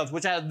somebody else,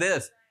 wish I had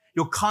this,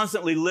 you'll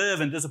constantly live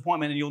in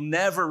disappointment and you'll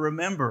never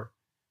remember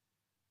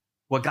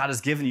what God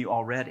has given you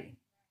already.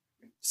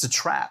 It's a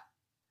trap.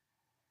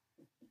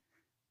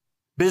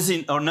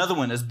 Another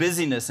one is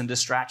busyness and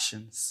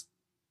distractions.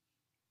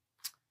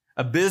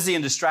 A busy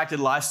and distracted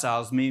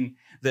lifestyles mean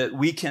that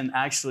we can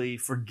actually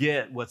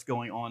forget what's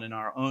going on in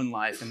our own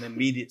life in the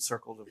immediate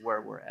circles of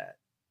where we're at.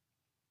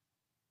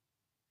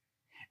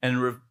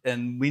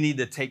 And we need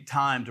to take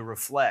time to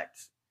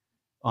reflect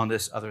on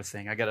this other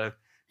thing. I gotta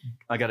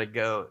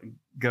go,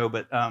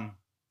 but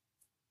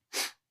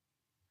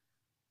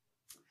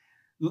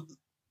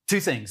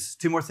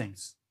two more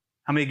things.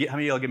 How many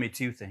of y'all give me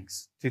two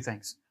things? Two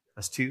things.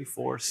 That's 2,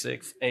 4,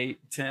 6, 8,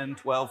 10,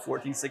 12,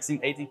 14, 16,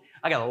 18.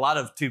 I got a lot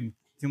of two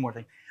more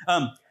things.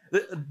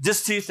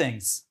 Just two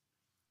things.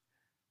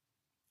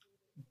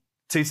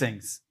 Two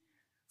things.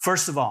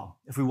 First of all,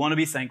 if we want to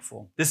be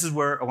thankful, this is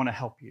where I want to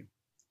help you.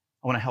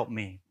 I want to help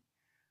me.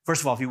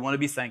 First of all, if you want to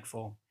be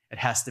thankful, it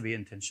has to be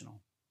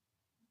intentional.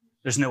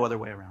 There's no other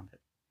way around it.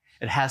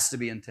 It has to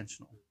be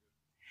intentional.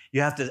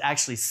 You have to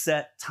actually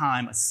set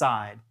time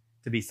aside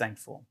to be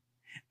thankful.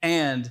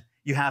 And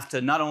you have to,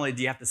 not only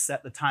do you have to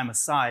set the time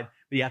aside,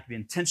 but you have to be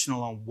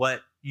intentional on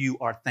what you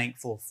are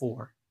thankful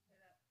for.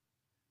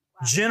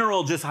 Wow.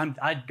 General, God,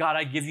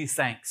 I give you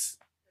thanks.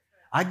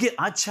 I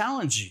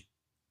challenge you.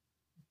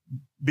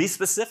 Be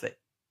specific.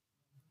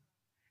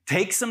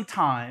 Take some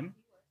time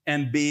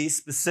and be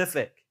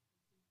specific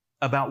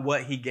about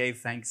what he gave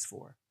thanks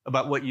for,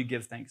 about what you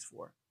give thanks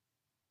for,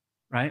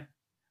 right?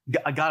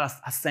 God,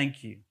 I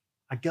thank you.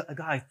 God,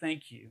 I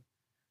thank you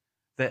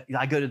that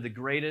I go to the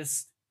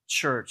greatest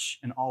church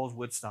in all of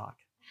Woodstock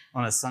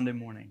on a Sunday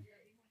morning.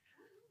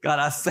 God,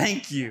 I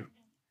thank you.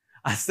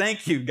 I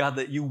thank you, God,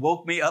 that you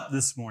woke me up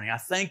this morning. I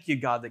thank you,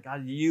 God, that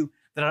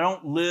I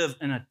don't live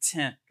in a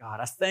tent, God.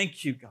 I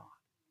thank you, God.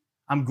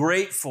 I'm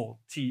grateful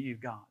to you,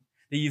 God,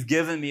 that you've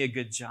given me a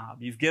good job.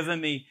 You've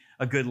given me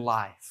a good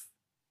life.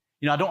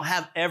 I don't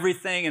have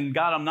everything, and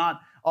God, I'm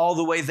not all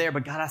the way there,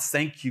 but God, I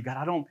thank you. God,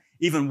 I don't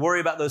even worry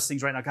about those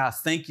things right now. God, I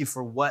thank you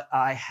for what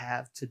I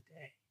have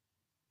today.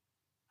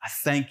 I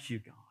thank you,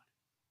 God.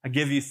 I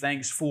give you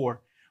thanks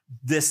for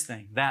this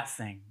thing, that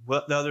thing,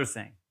 the other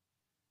thing.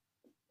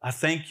 I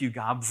thank you,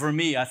 God. For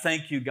me, I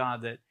thank you,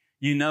 God, that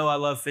you know I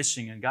love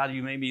fishing, and God,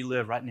 you made me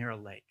live right near a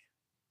lake.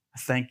 I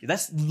thank you.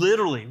 That's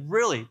literally,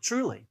 really,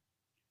 truly.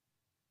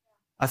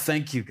 I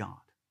thank you, God.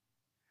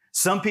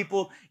 Some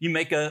people, you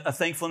make a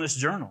thankfulness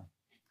journal.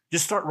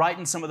 Just start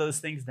writing some of those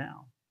things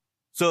down.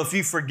 So if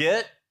you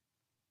forget,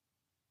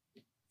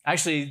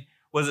 actually,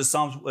 was it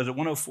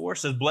 104? It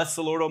says, bless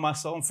the Lord, O my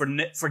soul, and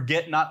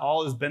forget not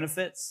all his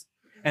benefits.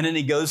 And then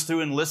he goes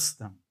through and lists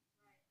them.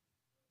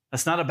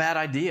 That's not a bad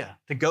idea,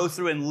 to go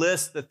through and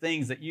list the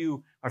things that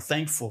you are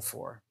thankful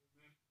for.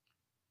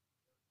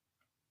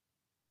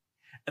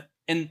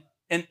 And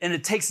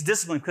it takes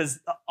discipline, because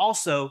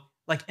also,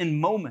 like in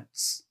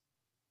moments,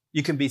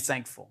 you can be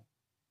thankful.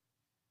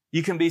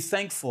 You can be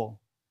thankful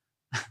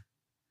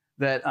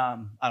that, I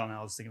don't know,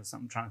 I was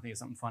trying to think of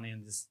something funny,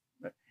 and just,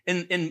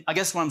 I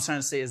guess what I'm trying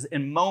to say is,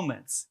 in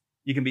moments,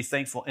 you can be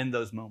thankful in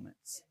those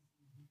moments.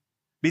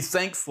 Be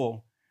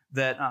thankful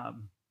that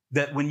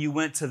that when you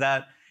went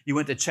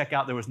to check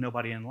out, there was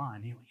nobody in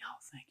line. You went, oh,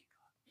 thank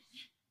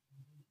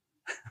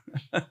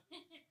you, God.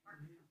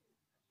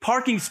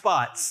 Parking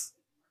spots.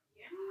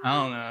 I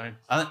don't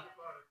know.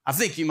 I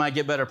think you might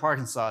get better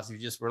parking spots if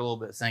you just were a little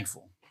bit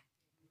thankful.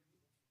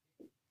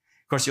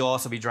 Of course, you'll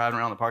also be driving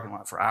around the parking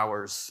lot for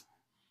hours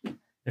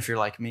if you're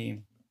like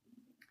me.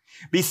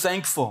 Be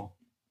thankful.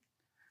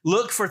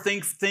 Look for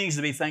things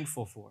to be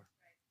thankful for.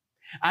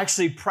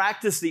 Actually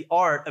practice the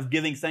art of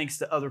giving thanks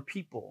to other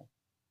people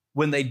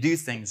when they do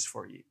things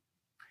for you.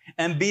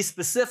 And be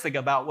specific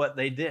about what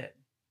they did.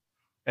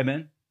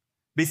 Amen?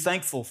 Be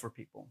thankful for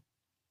people.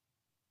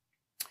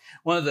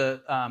 One of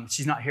the,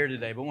 she's not here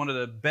today, but one of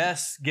the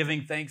best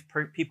giving thanks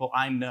people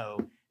I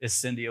know is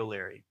Cindy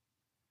O'Leary.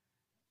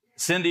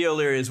 Cindy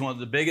O'Leary is one of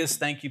the biggest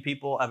thank you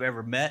people I've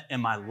ever met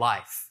in my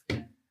life.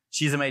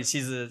 She's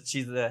amazing.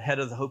 She's the head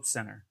of the Hope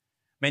Center.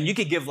 Man, you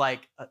could give I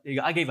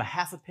gave a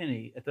half a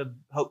penny at the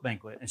Hope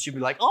Banquet, and she'd be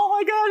like, oh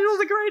my God, it was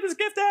the greatest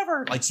gift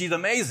ever. Like, she's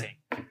amazing.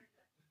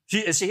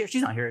 Is she here?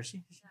 She's not here, is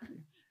she?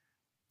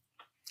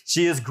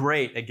 She is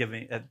great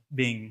at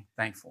being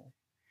thankful.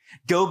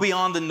 Go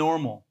beyond the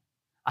normal.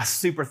 I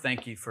super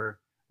thank you for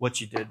what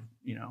you did.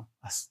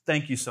 I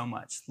thank you so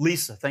much.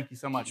 Lisa, thank you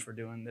so much for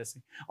doing this.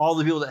 All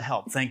the people that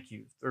helped, thank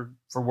you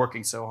for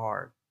working so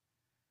hard.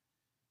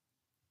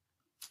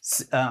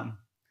 I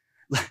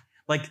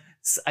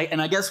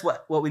guess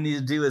what we need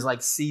to do is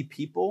see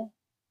people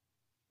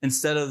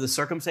instead of the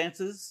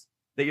circumstances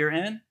that you're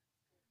in.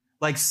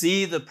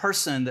 See the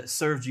person that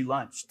served you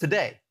lunch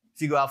today,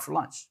 if you go out for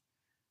lunch.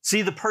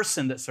 See the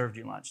person that served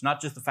you lunch,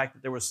 not just the fact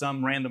that there was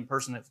some random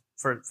person that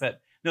fed.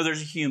 No,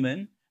 there's a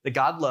human that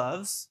God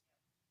loves,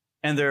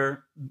 and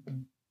they're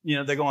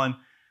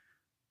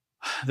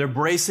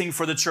bracing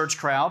for the church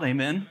crowd.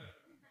 Amen.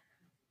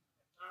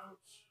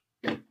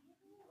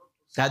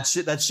 That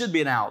should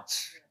be an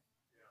ouch.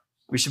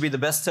 We should be the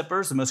best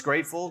tippers, the most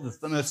grateful,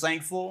 the most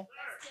thankful.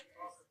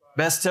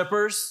 Best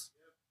tippers,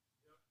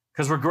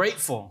 because we're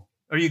grateful.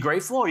 Are you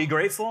grateful? Are you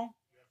grateful?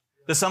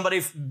 Does somebody,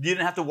 you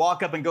didn't have to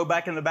walk up and go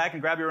back in the back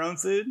and grab your own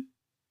food?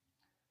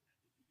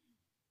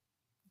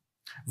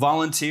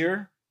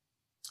 Volunteer.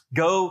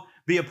 Go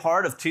be a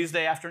part of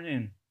Tuesday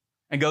afternoon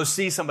and go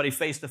see somebody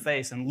face to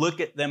face and look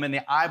at them in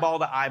the eyeball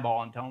to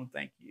eyeball and tell them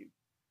thank you.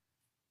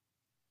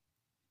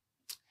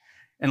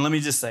 And let me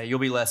just say, you'll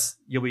be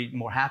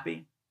more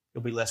happy.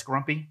 You'll be less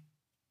grumpy.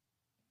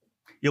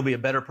 You'll be a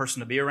better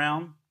person to be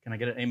around. Can I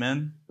get an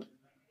amen?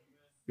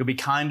 You'll be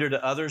kinder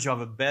to others. You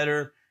have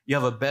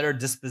a better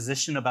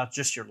disposition about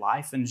just your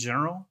life in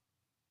general.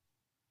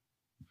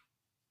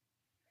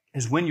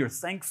 Is when you're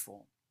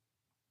thankful,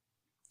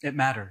 it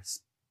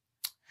matters.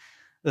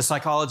 The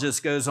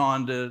psychologist goes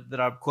on that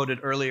I quoted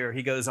earlier,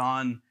 he goes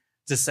on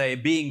to say,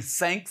 being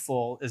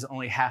thankful is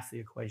only half the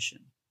equation.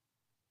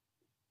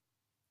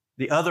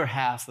 The other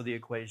half of the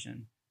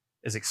equation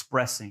is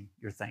expressing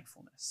your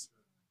thankfulness.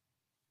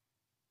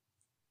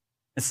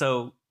 And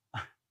so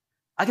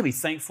I can be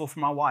thankful for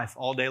my wife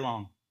all day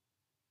long.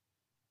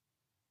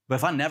 But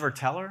if I never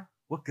tell her,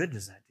 what good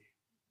does that do?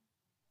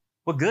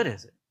 What good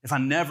is it if I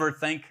never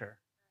thank her,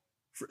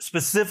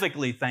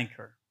 specifically thank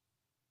her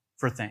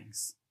for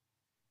things?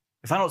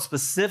 If I don't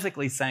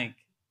specifically thank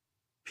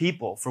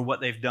people for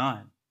what they've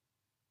done,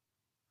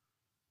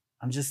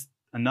 I'm just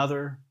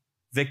another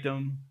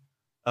victim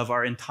of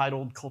our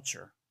entitled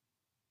culture.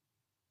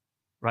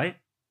 Right?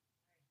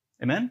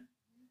 Amen?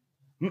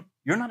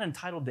 You're not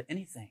entitled to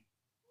anything.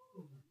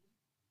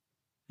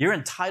 Your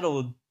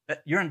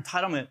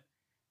entitlement,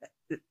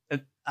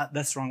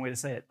 that's the wrong way to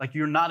say it.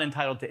 You're not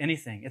entitled to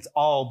anything. It's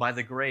all by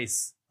the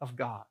grace of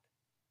God.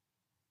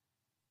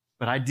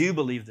 But I do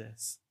believe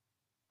this.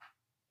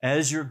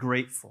 As you're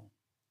grateful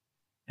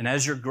and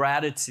as your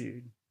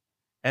gratitude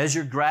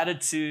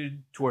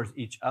towards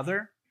each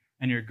other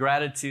and your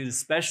gratitude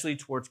especially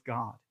towards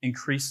God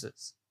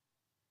increases,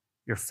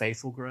 your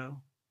faith will grow,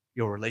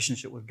 your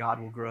relationship with God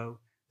will grow,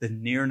 the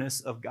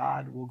nearness of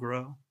God will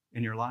grow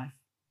in your life.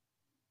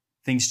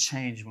 Things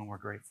change when we're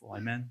grateful,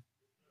 amen?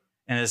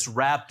 And it's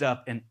wrapped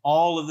up in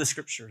all of the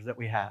scriptures that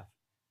we have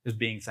is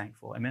being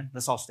thankful, amen?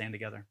 Let's all stand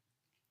together.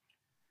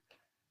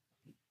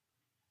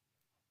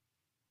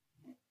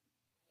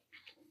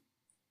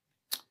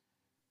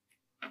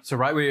 So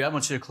right where you're at, I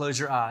want you to close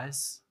your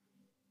eyes.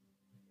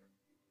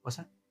 What's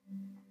that?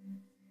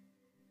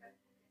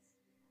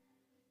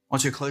 I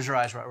want you to close your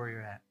eyes right where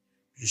you're at.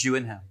 Just you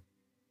and him.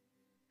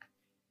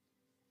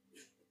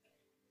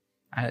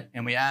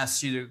 And we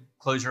ask you to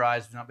close your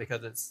eyes not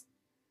because it's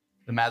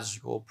the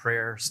magical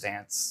prayer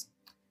stance.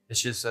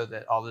 It's just so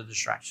that all the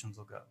distractions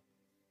will go.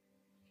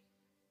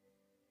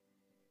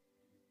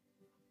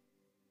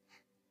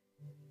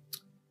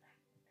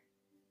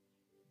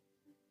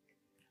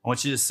 I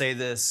want you to say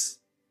this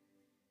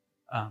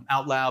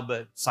out loud,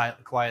 but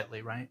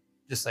quietly, right?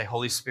 Just say,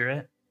 Holy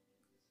Spirit,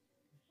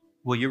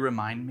 will you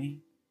remind me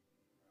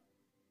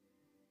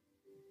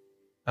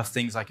of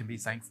things I can be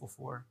thankful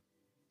for?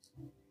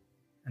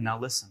 And now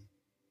listen.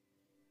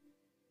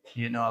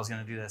 You didn't know I was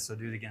going to do that, so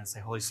do it again. Say,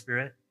 Holy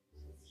Spirit,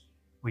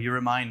 will you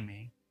remind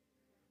me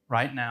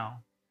right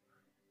now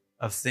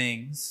of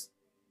things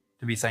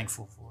to be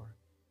thankful for?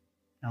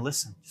 Now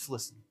listen, just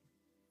listen.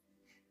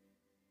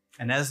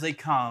 And as they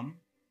come,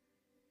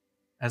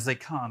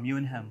 you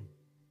and him,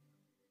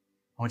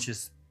 I want you to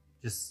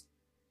just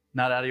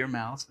not out of your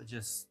mouth, but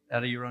just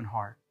out of your own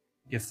heart,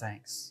 give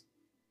thanks.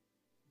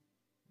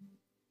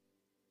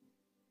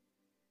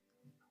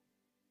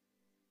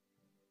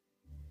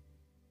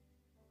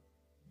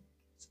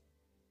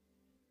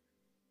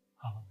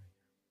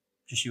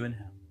 Just you and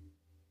him.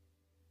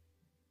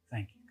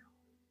 Thank you,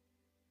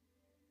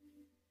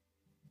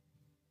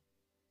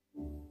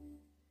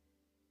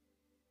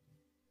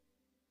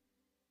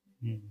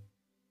 God.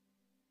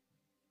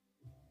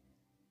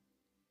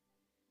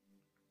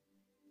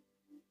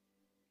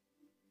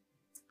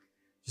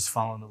 Just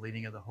following the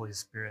leading of the Holy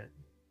Spirit.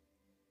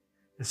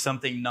 If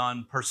something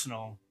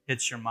non-personal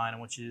hits your mind, I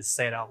want you to just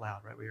say it out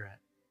loud right where you're at.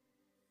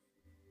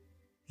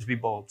 Just be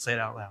bold. Say it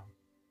out loud.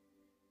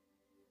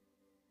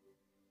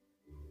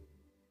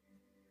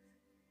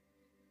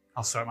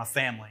 I'll start my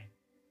family,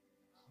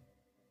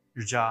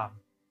 your job,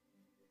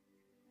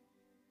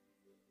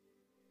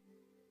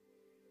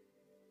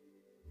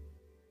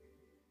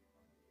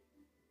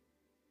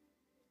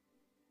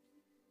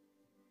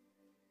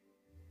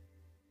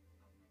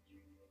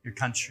 your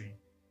country,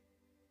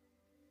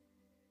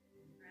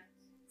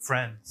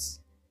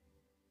 friends.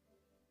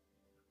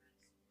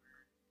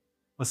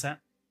 What's that?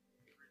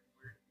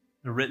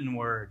 The written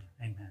word.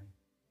 Amen.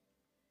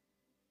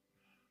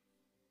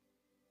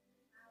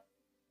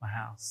 My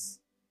house.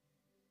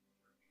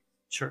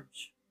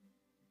 Church.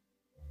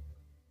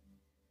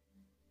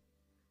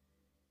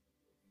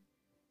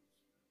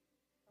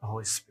 The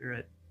Holy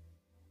Spirit.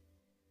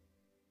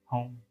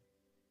 Home.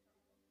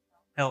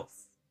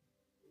 Health.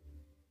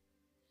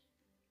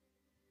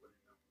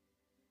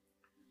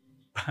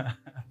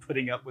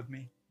 Putting up with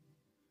me.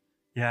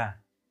 Yeah,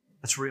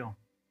 that's real.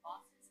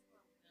 Bosses who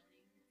are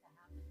willing to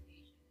have the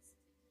patience to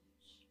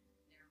teach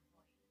their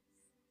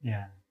employees.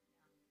 Yeah.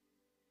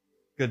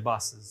 Good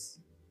bosses.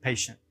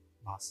 Patient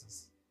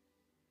bosses.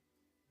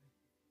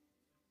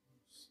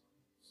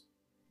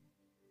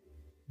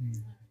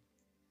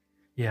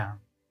 Yeah.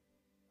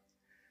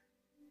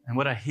 And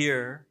what I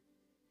hear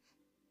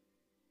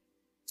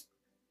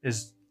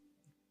is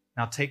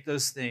now take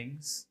those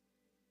things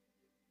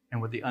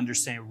and with the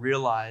understanding,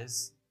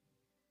 realize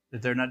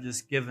that they're not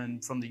just given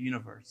from the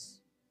universe.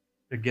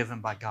 They're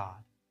given by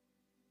God.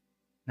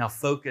 Now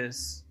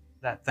focus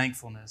that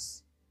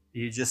thankfulness that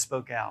you just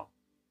spoke out.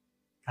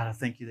 God, I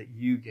thank you that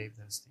you gave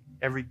those things.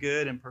 Every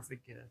good and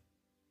perfect gift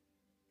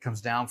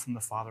comes down from the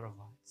Father of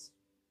lights.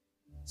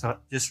 So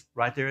just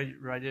right there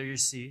you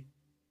see,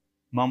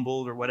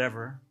 mumbled or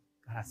whatever,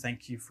 God, I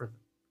thank you for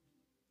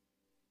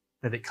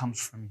that it comes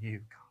from you,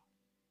 God.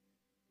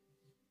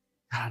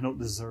 God, I don't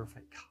deserve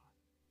it, God.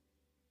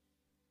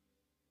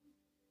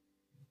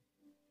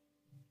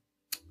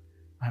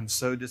 I'm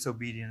so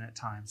disobedient at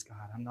times,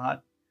 God. I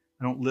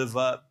don't live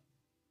up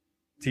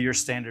to your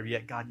standard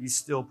yet, God. You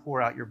still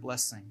pour out your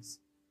blessings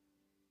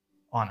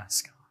on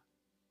us, God.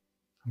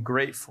 I'm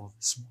grateful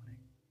this morning.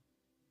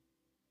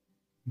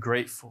 I'm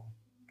grateful,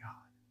 God.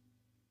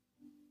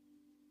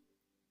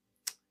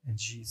 In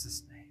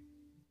Jesus' name.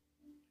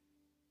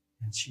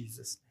 In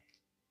Jesus' name.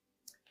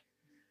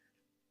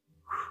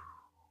 Whew.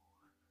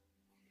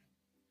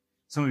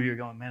 Some of you are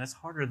going, man, it's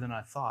harder than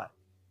I thought.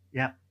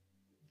 Yeah.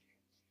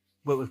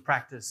 But with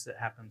practice, it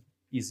happens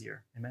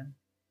easier. Amen?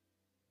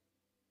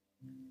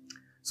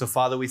 So,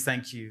 Father, we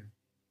thank you.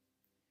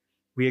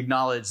 We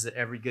acknowledge that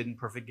every good and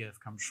perfect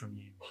gift comes from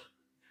you.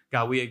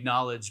 God, we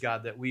acknowledge,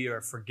 God, that we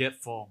are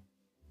forgetful.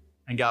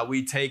 And God,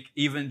 we take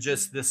even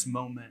just this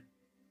moment.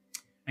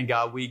 And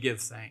God, we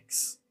give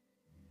thanks.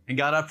 And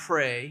God, I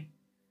pray,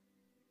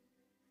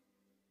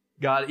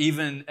 God,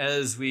 even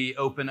as we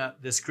open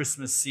up this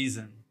Christmas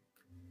season,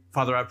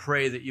 Father, I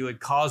pray that you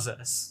would cause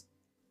us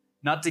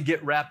not to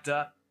get wrapped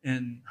up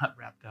in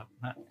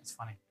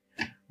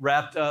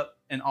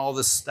all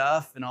the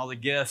stuff and all the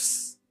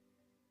gifts.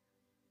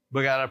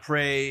 But God, I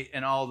pray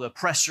in all the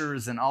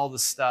pressures and all the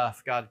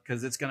stuff, God,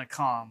 because it's going to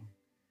come.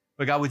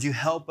 But God, would you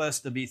help us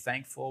to be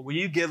thankful? Will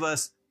you give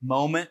us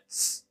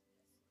moments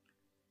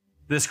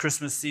this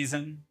Christmas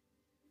season?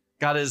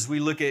 God, as we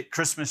look at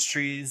Christmas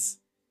trees,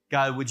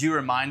 God, would you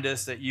remind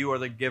us that you are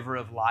the giver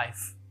of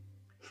life?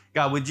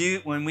 God, would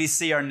you, when we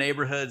see our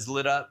neighborhoods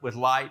lit up with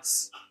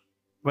lights,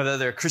 whether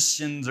they're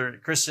Christian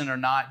or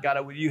not,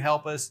 God, will you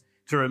help us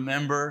to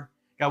remember?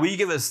 God, will you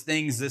give us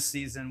things this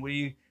season? Will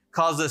you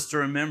cause us to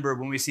remember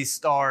when we see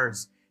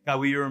stars? God,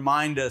 will you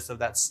remind us of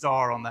that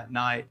star on that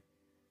night?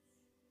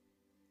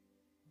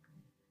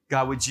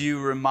 God, would you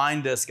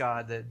remind us,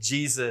 God, that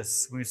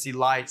Jesus, when we see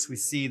lights, we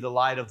see the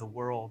light of the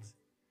world.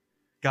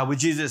 God,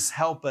 would you just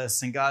help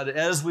us? And God,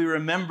 as we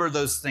remember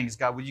those things,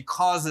 God, would you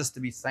cause us to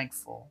be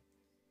thankful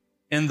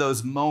in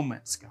those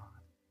moments, God?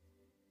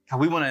 God,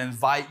 we want to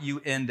invite you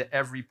into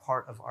every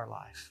part of our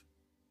life.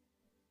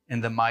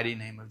 In the mighty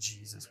name of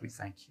Jesus, we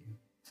thank you.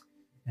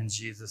 In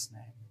Jesus'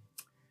 name.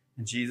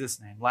 In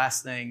Jesus' name.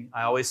 Last thing,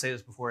 I always say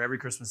this before every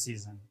Christmas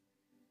season.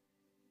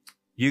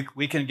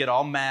 We can get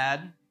all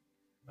mad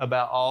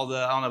about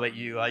I don't know about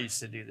you, I used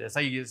to do this.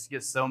 I used to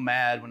get so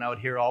mad when I would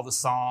hear all the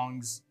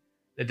songs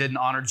that didn't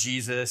honor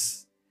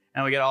Jesus.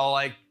 And we get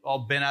all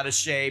bent out of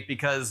shape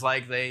because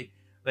they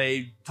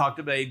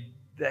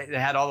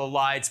had all the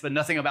lights, but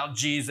nothing about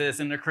Jesus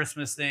and their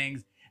Christmas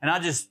things. And I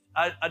just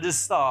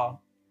thought,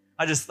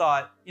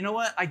 you know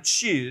what? I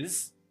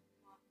choose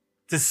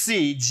to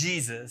see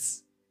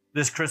Jesus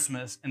this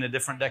Christmas in a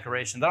different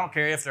decoration. I don't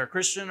care if they're a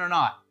Christian or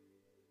not.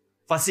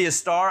 If I see a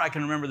star, I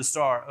can remember the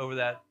star over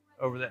that.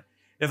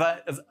 If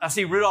I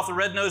see Rudolph the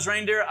Red-Nosed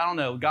Reindeer, I don't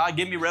know. God,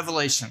 give me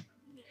revelation.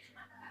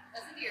 As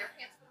a deer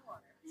pants for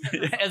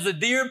the water. As a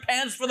deer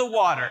pants for the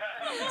water,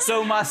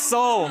 so my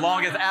soul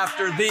longeth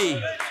after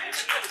thee.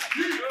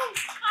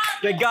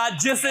 That God,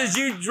 just as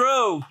you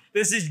drove,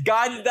 this is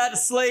guided that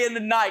sleigh in the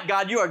night.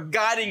 God, you are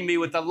guiding me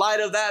with the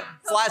light of that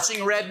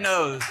flashing red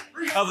nose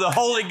of the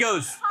Holy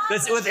Ghost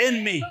that's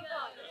within me.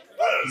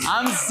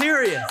 I'm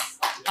serious.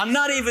 I'm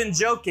not even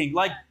joking.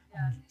 Like,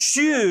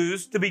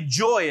 choose to be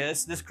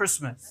joyous this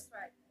Christmas.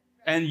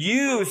 And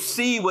you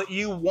see what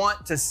you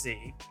want to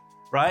see,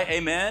 right?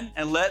 Amen?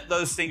 And let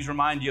those things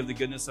remind you of the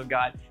goodness of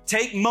God.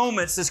 Take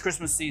moments this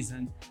Christmas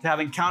season to have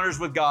encounters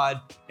with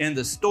God in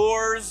the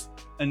stores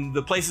and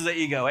the places that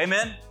you go.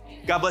 Amen?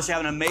 God bless you.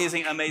 Have an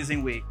amazing,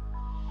 amazing week.